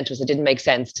house made sense to us, it didn't make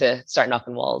sense to start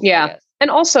knocking walls. Yeah.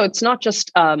 And also, it's not just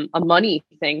a money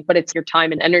thing, but it's your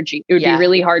time and energy. It would be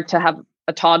really hard to have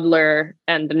a toddler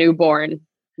and a newborn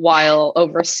while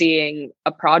overseeing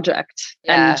a project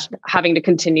and having to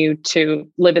continue to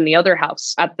live in the other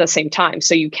house at the same time.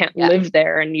 So you can't live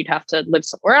there, and you'd have to live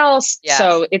somewhere else. Yeah.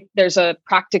 So there's a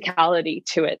practicality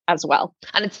to it as well.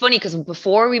 And it's funny because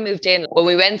before we moved in, when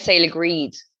we went sale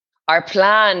agreed, our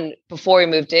plan before we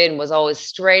moved in was always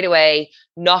straight away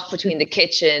knock between the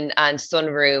kitchen and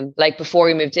sunroom, like, before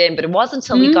we moved in. But it wasn't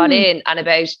until we got in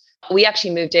and we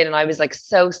actually moved in, and I was like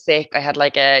so sick. I had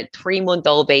like a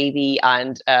 3-month-old baby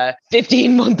and a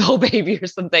 15-month-old baby or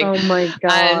something. Oh my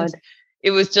God. And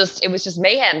it was just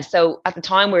mayhem. So at the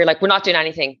time we were like, we're not doing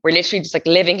anything. We're literally just like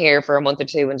living here for a month or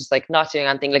two and just like not doing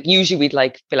anything. Like usually we'd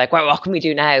like be like, well, what can we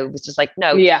do now? It was just like,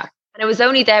 no. Yeah. And it was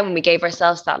only then when we gave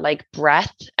ourselves that like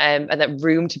breath and that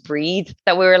room to breathe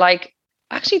that we were like,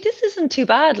 actually, this isn't too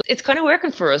bad. It's kind of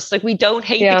working for us. Like we don't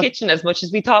hate the kitchen as much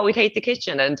as we thought we'd hate the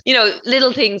kitchen. And, you know,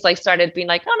 little things like started being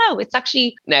like, oh no, it's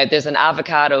actually, now there's an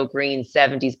avocado green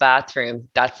 70s bathroom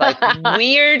that's like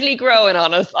weirdly growing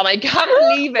on us. And I can't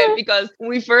believe it, because when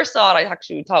we first saw it, I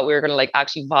actually thought we were going to like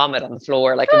actually vomit on the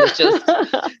floor. Like it was just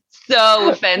so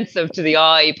offensive to the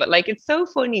eye. But like, it's so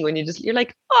funny when you're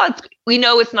like, oh, we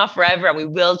know it's not forever and we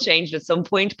will change it at some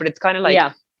point, but it's kind of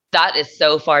like, that is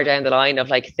so far down the line of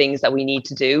like things that we need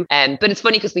to do. But it's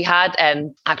funny because we had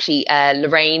actually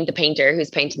Lorraine, the painter who's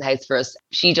painting the house for us.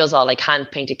 She does all like hand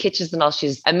painted kitchens and all.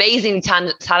 She's amazingly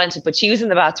talented, but she was in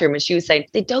the bathroom and she was saying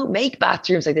they don't make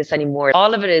bathrooms like this anymore.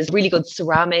 All of it is really good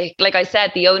ceramic. Like I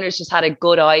said, the owners just had a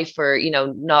good eye for, you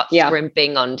know, not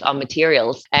scrimping on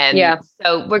materials.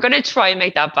 So we're going to try and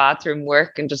make that bathroom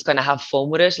work and just kind of have fun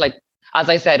with it. Like, as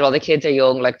I said, while the kids are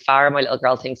young, like Farah, my little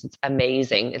girl, thinks it's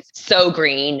amazing. It's so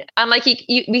green. And like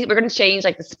we're going to change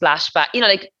like the splashback, you know,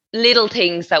 like little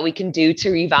things that we can do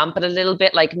to revamp it a little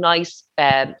bit, like nice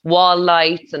wall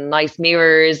lights and nice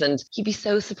mirrors. And you'd be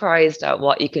so surprised at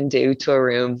what you can do to a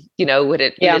room, you know, with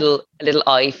a little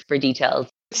eye for details.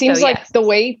 It seems like the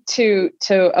way to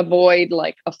avoid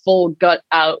like a full gut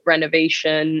out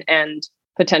renovation and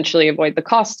potentially avoid the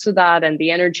costs of that and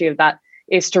the energy of that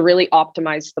is to really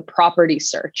optimize the property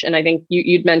search. And I think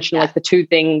you'd mentioned like the two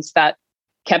things that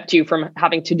kept you from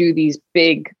having to do these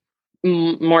big,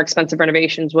 more expensive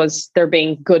renovations was there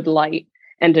being good light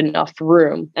and enough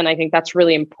room. And I think that's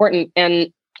really important.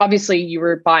 And obviously you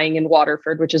were buying in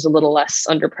Waterford, which is a little less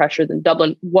under pressure than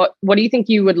Dublin. What do you think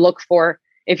you would look for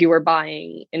if you were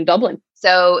buying in Dublin?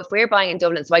 So if we're buying in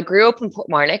Dublin, so I grew up in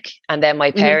Portmarnock and then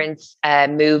my parents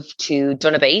moved to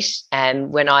Donabate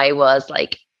when I was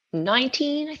like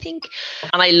 19, I think.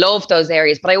 And I love those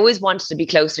areas, but I always wanted to be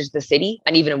closer to the city.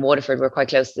 And even in Waterford, we're quite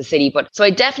close to the city. But so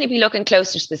I'd definitely be looking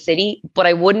closer to the city, but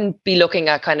I wouldn't be looking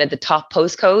at kind of the top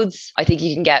postcodes. I think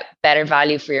you can get better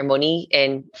value for your money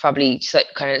in probably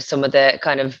kind of some of the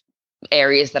kind of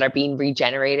areas that are being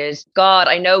regenerated. God,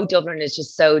 I know Dublin is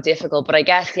just so difficult, but I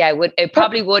guess, it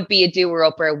probably would be a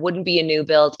doer-upper. It wouldn't be a new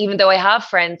build, even though I have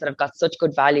friends that have got such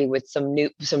good value with some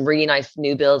really nice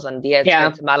new builds on the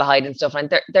outskirts of Malahide and stuff.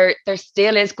 And there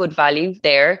still is good value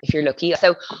there if you're lucky.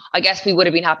 So I guess we would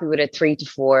have been happy with a 3 to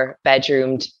 4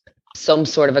 bedroomed, some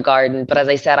sort of a garden. But as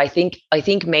I said, I think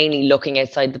mainly looking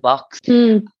outside the box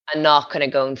and not kind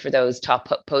of going for those top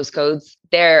postcodes.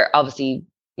 They're obviously,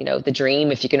 you know, the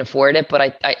dream if you can afford it. But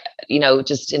I, you know,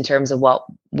 just in terms of what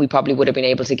we probably would have been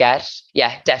able to get,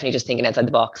 definitely just thinking outside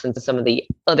the box into some of the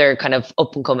other kind of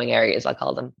up and coming areas, I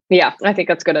call them. Yeah, I think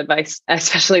that's good advice,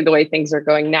 especially the way things are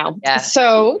going now. Yeah.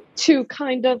 So to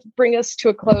kind of bring us to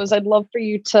a close, I'd love for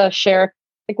you to share,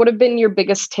 like, what have been your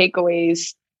biggest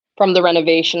takeaways from the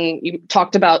renovation? You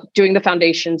talked about doing the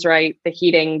foundations right, the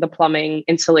heating, the plumbing,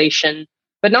 insulation,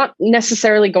 but not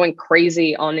necessarily going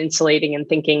crazy on insulating and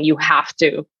thinking you have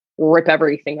to rip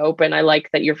everything open. I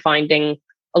like that you're finding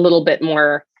a little bit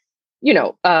more, you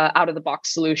know, out of the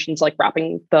box solutions, like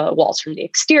wrapping the walls from the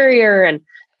exterior and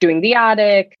doing the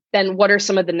attic. Then what are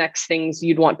some of the next things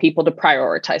you'd want people to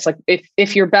prioritize? Like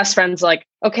if your best friend's like,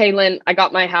 okay, Lynn, I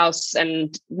got my house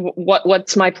and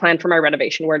what's my plan for my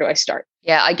renovation? Where do I start?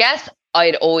 Yeah, I guess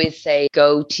I'd always say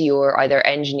go to your either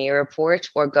engineer report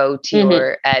or go to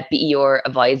your BER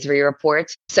advisory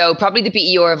report. So probably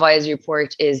the BER advisory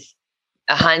report is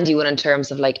a handy one in terms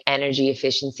of like energy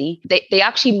efficiency. They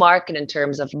actually mark it in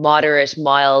terms of moderate,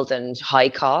 mild, and high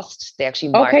cost. They actually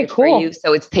mark it for you.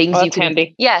 So it's things you can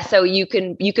handy. Yeah, so you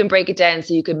can break it down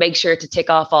so you can make sure to tick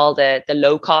off all the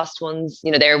low cost ones.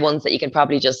 You know, they're ones that you can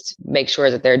probably just make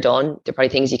sure that they're done. They're probably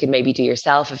things you can maybe do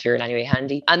yourself if you're in any way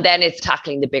handy. And then it's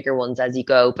tackling the bigger ones as you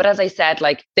go. But as I said,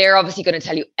 like they're obviously going to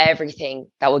tell you everything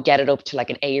that will get it up to like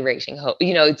an A rating.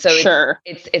 You know, so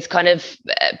it's kind of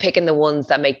picking the ones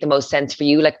that make the most sense for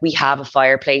you. Like we have a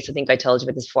fireplace. I think I told you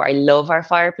about this before. I love our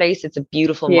fireplace. It's a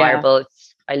beautiful marble.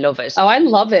 I love it. Oh, I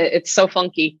love it. It's so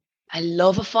funky. I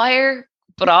love a fire,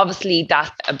 but obviously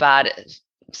that's a bad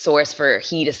source for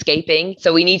heat escaping.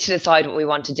 So we need to decide what we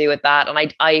want to do with that.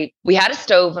 And we had a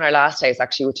stove in our last house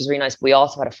actually, which is really nice. We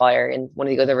also had a fire in one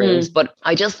of the other rooms, but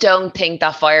I just don't think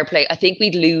that fireplace, I think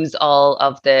we'd lose all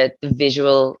of the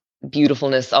visual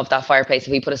beautifulness of that fireplace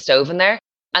if we put a stove in there.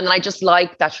 And I just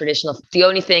like that traditional. The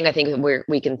only thing I think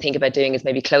we can think about doing is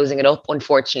maybe closing it up,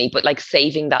 unfortunately, but like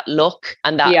saving that look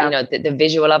and that, you know, the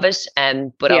visual of it.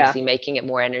 But obviously making it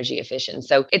more energy efficient.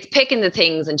 So it's picking the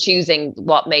things and choosing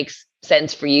what makes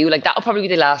sense for you. Like that'll probably be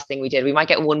the last thing we did. We might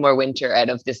get one more winter out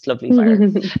of this lovely fire.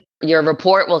 Your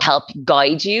report will help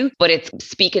guide you, but it's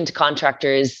speaking to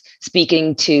contractors,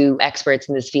 speaking to experts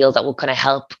in this field that will kind of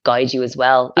help guide you as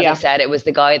well. As I said, it was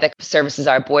the guy that services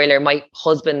our boiler. My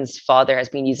husband's father has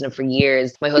been using it for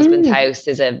years. My husband's house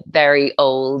is a very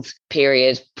old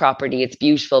period property. It's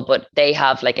beautiful, but they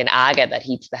have like an aga that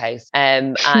heats the house.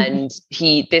 And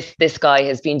this guy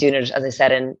has been doing it, as I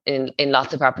said, in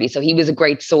lots of properties. So he was a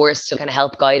great source to kind of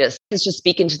help guide us. It's just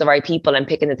speaking to the right people and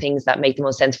picking the things that make the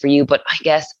most sense for you. But I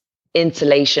guess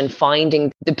insulation,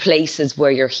 finding the places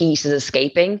where your heat is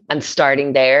escaping and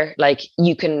starting there. Like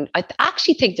you can, I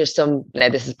actually think there's some, now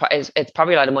this is, it's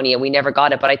probably a lot of money and we never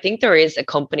got it, but I think there is a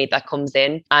company that comes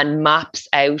in and maps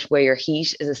out where your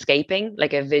heat is escaping,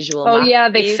 like a visual map. Oh yeah,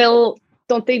 they fill,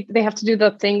 don't they have to do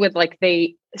the thing with like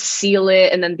they seal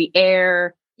it and then the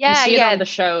air. You see it on the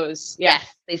shows. Yes,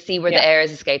 they see where the air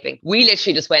is escaping. We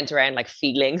literally just went around like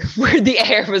feeling where the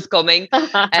air was coming.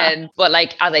 But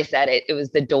like, as I said, it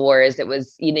was the doors. It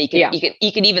was, you know,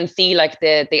 you can even see like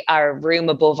our room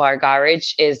above our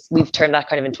garage we've turned that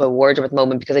kind of into a wardrobe at the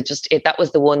moment because that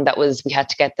was the one we had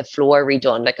to get the floor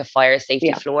redone, like a fire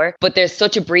safety floor. But there's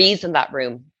such a breeze in that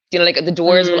room. You know, like the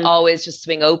doors will always just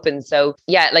swing open. So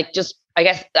yeah, like just, I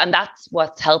guess, and that's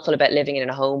what's helpful about living in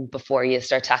a home before you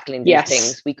start tackling these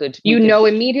things. We could know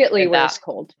immediately when it's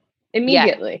cold.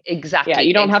 Immediately. Yeah, exactly. Yeah,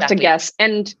 you don't have to guess.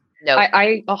 And no.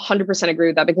 I 100% agree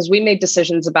with that because we made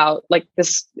decisions about like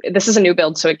this is a new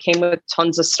build. So it came with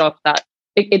tons of stuff that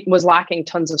it was lacking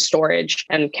tons of storage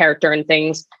and character and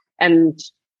things. And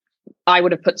I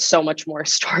would have put so much more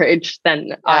storage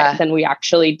than we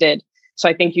actually did. So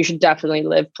I think you should definitely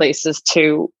live places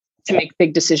to make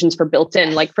big decisions for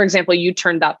built-in. Like, for example, you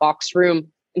turned that box room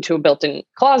into a built-in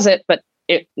closet, but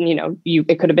it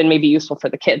could have been maybe useful for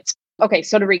the kids. Okay,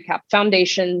 so to recap,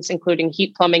 foundations, including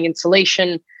heat, plumbing,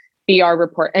 insulation, BR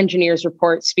report, engineers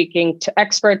report, speaking to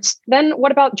experts. Then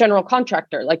what about general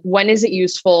contractor? Like, when is it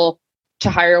useful to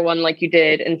hire one like you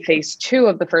did in phase 2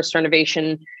 of the first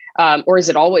renovation? Or is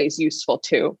it always useful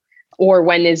to? Or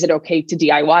when is it okay to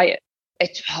DIY it?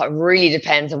 It really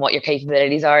depends on what your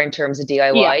capabilities are in terms of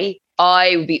DIY. Yeah.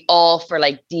 I would be all for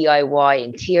like DIY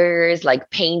interiors, like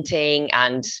painting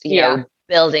and, you know,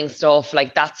 building stuff,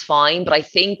 like that's fine. But I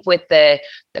think with the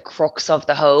crux of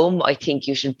the home, I think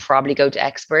you should probably go to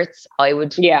experts. I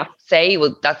would say,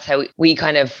 well, that's how we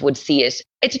kind of would see it.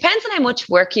 It depends on how much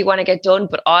work you want to get done.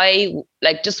 But I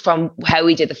like just from how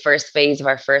we did the first phase of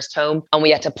our first home and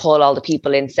we had to pull all the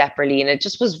people in separately. And it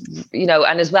just was, you know,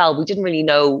 and as well, we didn't really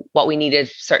know what we needed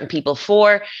certain people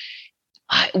for.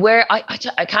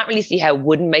 I can't really see how it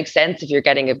wouldn't make sense if you're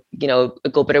getting a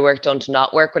good bit of work done to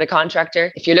not work with a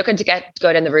contractor. If you're looking to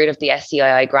go down the route of the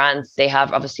SCII grants, they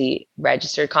have obviously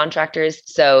registered contractors.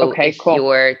 So if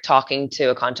you're talking to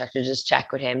a contractor, just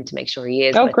check with him to make sure he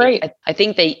is. Oh, great. I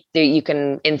think you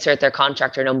can insert their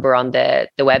contractor number on the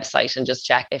website and just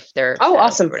check if they're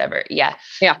awesome or whatever. Yeah.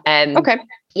 Yeah. Okay.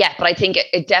 Yeah, but I think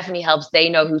it definitely helps. They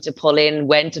know who to pull in,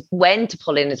 when to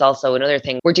pull in is also another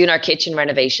thing. We're doing our kitchen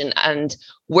renovation and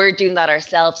we're doing that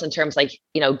ourselves in terms like,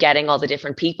 you know, getting all the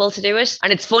different people to do it.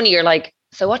 And it's funny, you're like,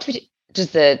 so what do we do?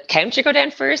 Does the counter go down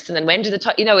first? And then when do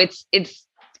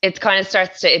it kind of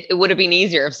starts to, it would have been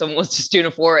easier if someone was just doing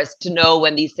it for us to know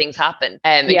when these things happen.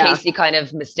 In case you kind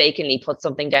of mistakenly put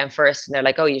something down first and they're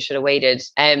like, oh, you should have waited.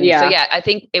 So yeah, I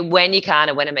think when you can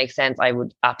and when it makes sense, I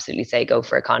would absolutely say go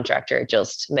for a contractor. It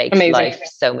just makes life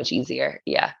so much easier.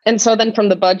 Yeah. And so then from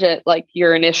the budget, like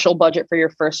your initial budget for your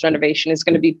first renovation is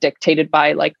going to be dictated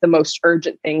by like the most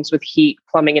urgent things with heat,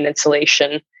 plumbing and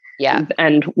insulation. Yeah.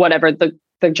 And whatever the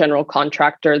general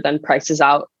contractor then prices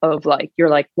out of like, you're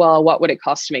like, well, what would it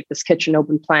cost to make this kitchen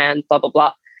open plan, blah, blah,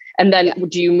 blah. And then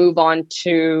do you move on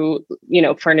to, you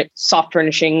know, soft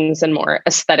furnishings and more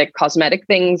aesthetic cosmetic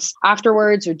things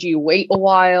afterwards? Or do you wait a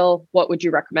while? What would you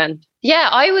recommend? Yeah,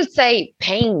 I would say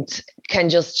paint can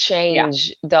just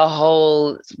change the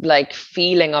whole like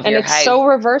feeling of your house. And it's so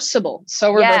reversible.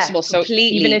 So completely.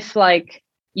 Even if like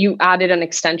you added an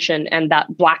extension and that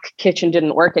black kitchen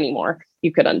didn't work anymore,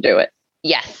 you could undo it.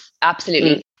 Yes,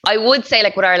 absolutely. I would say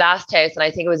like with our last house, and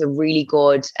I think it was a really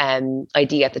good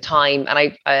idea at the time.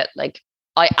 And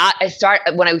I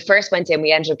started when I first went in,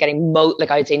 we ended up getting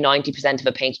I'd say 90% of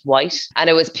it painted white. And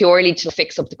it was purely to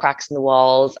fix up the cracks in the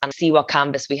walls and see what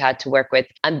canvas we had to work with.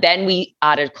 And then we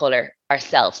added color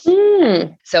ourselves.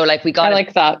 So like we got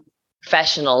that.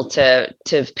 professional to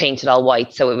paint it all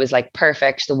white. So it was like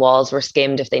perfect. The walls were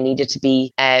skimmed if they needed to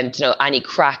be, any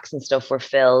cracks and stuff were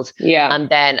filled. Yeah. And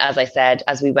then, as I said,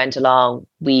 as we went along,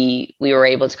 we were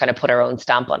able to kind of put our own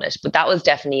stamp on it. But that was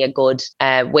definitely a good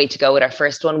way to go with our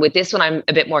first one. With this one, I'm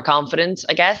a bit more confident,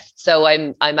 I guess. So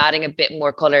I'm adding a bit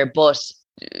more color, but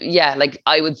yeah, like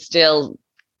I would still,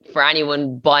 for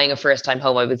anyone buying a first time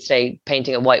home, I would say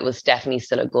painting it white was definitely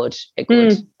still a good.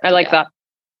 I like that.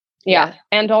 Yeah.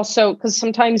 And also, because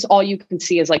sometimes all you can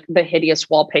see is like the hideous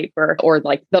wallpaper or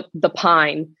like the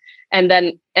pine. And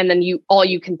then all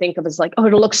you can think of is like, oh,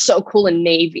 it'll look so cool in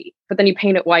navy. But then you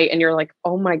paint it white and you're like,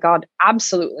 oh my God,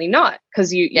 absolutely not.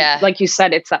 Because you, like you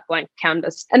said, it's that blank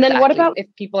canvas. And then what about if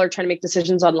people are trying to make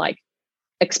decisions on like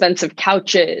expensive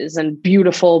couches and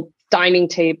beautiful dining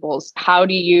tables? How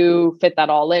do you fit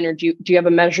that all in? Or do you have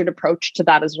a measured approach to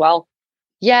that as well?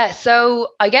 Yeah. So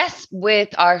I guess with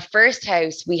our first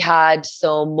house, we had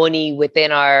some money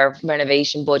within our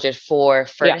renovation budget for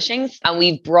furnishings, and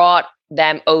we brought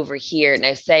them over here.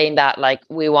 Now, saying that, like,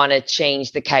 we want to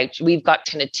change the couch. We've got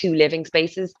kind of 2 living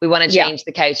spaces. We want to change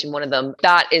the couch in one of them.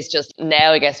 That is just,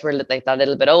 now I guess we're like that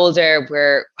little bit older.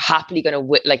 We're happily going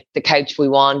to, like, the couch we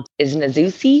want is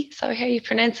Nazusi. Is that how you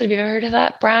pronounce it? Have you ever heard of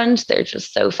that brand? They're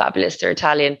just so fabulous. They're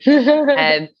Italian.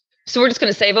 So we're just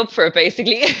going to save up for it,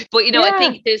 basically. But, I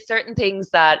think there's certain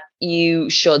things that you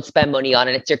should spend money on,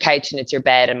 and it's your couch and it's your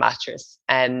bed and mattress.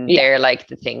 And they're like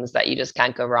the things that you just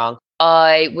can't go wrong.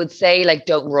 I would say, like,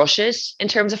 don't rush it in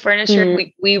terms of furniture.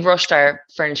 We rushed our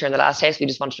furniture in the last house. We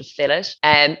just wanted to fill it.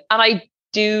 And I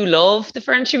do love the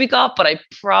furniture we got, but I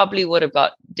probably would have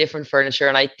got different furniture.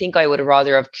 And I think I would have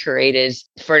rather have curated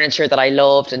furniture that I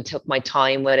loved and took my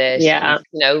time with it. Yeah.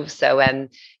 So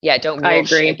don't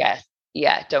rush, I guess.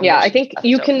 Yeah. I think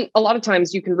you can, a lot of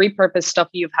times you can repurpose stuff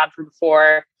you've had from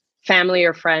before, family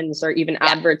or friends, or even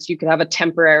adverts. You could have a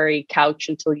temporary couch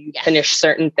until you finish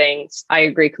certain things. I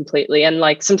agree completely. And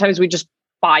like, sometimes we just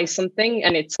buy something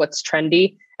and it's what's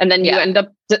trendy. And then you end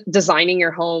up designing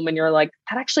your home and you're like,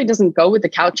 that actually doesn't go with the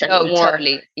couch anymore. Oh,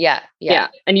 totally. Yeah.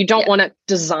 And you don't want to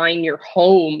design your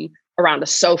home around a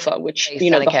sofa, which, the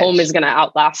home is going to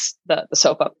outlast the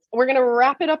sofa. We're going to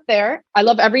wrap it up there. I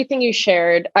love everything you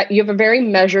shared. You have a very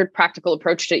measured, practical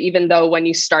approach to it, even though when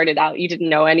you started out, you didn't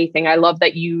know anything. I love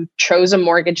that you chose a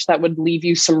mortgage that would leave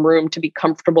you some room to be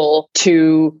comfortable,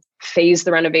 to phase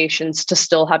the renovations, to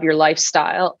still have your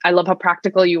lifestyle. I love how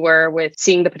practical you were with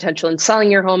seeing the potential in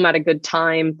selling your home at a good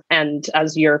time. And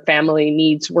as your family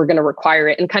needs were going to require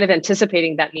it, and kind of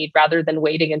anticipating that need rather than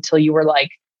waiting until you were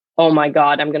like, oh my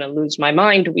God, I'm going to lose my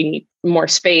mind. We need more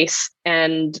space.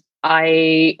 And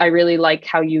I really like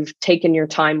how you've taken your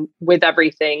time with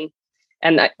everything.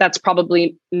 And that's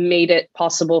probably made it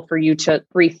possible for you to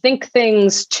rethink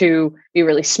things, to be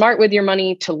really smart with your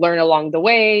money, to learn along the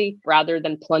way rather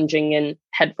than plunging in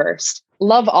headfirst.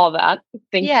 Love all that.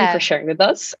 Thank you for sharing with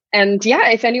us. And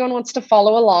if anyone wants to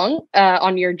follow along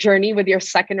on your journey with your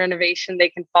second renovation, they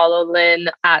can follow Lynn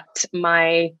at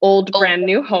my old brand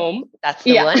new home. That's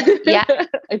the one. Yeah.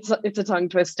 It's a tongue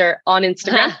twister on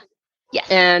Instagram. Yes.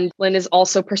 And Lynn is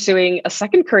also pursuing a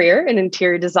second career in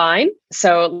interior design.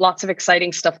 So lots of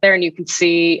exciting stuff there. And you can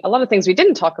see a lot of things we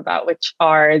didn't talk about, which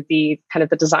are the kind of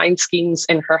the design schemes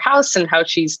in her house and how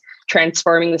she's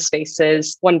transforming the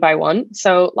spaces one by one.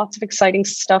 So lots of exciting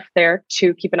stuff there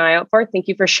to keep an eye out for. Thank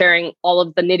you for sharing all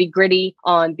of the nitty gritty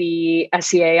on the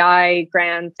SEAI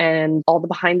grant and all the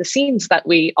behind the scenes that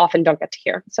we often don't get to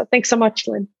hear. So thanks so much,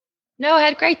 Lynn. No, I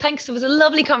had great. Thanks. It was a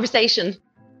lovely conversation.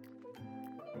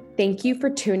 Thank you for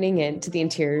tuning in to the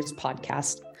Interiors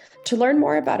podcast. To learn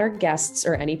more about our guests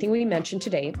or anything we mentioned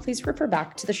today, please refer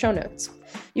back to the show notes.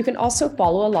 You can also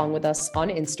follow along with us on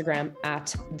Instagram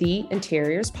at The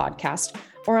Interiors Podcast,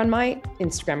 or on my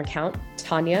Instagram account,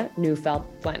 Tanya Neufeld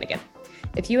Flanagan.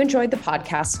 If you enjoyed the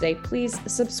podcast today, please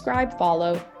subscribe,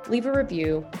 follow, leave a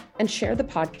review, and share the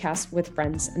podcast with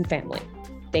friends and family.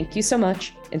 Thank you so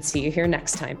much, and see you here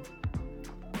next time.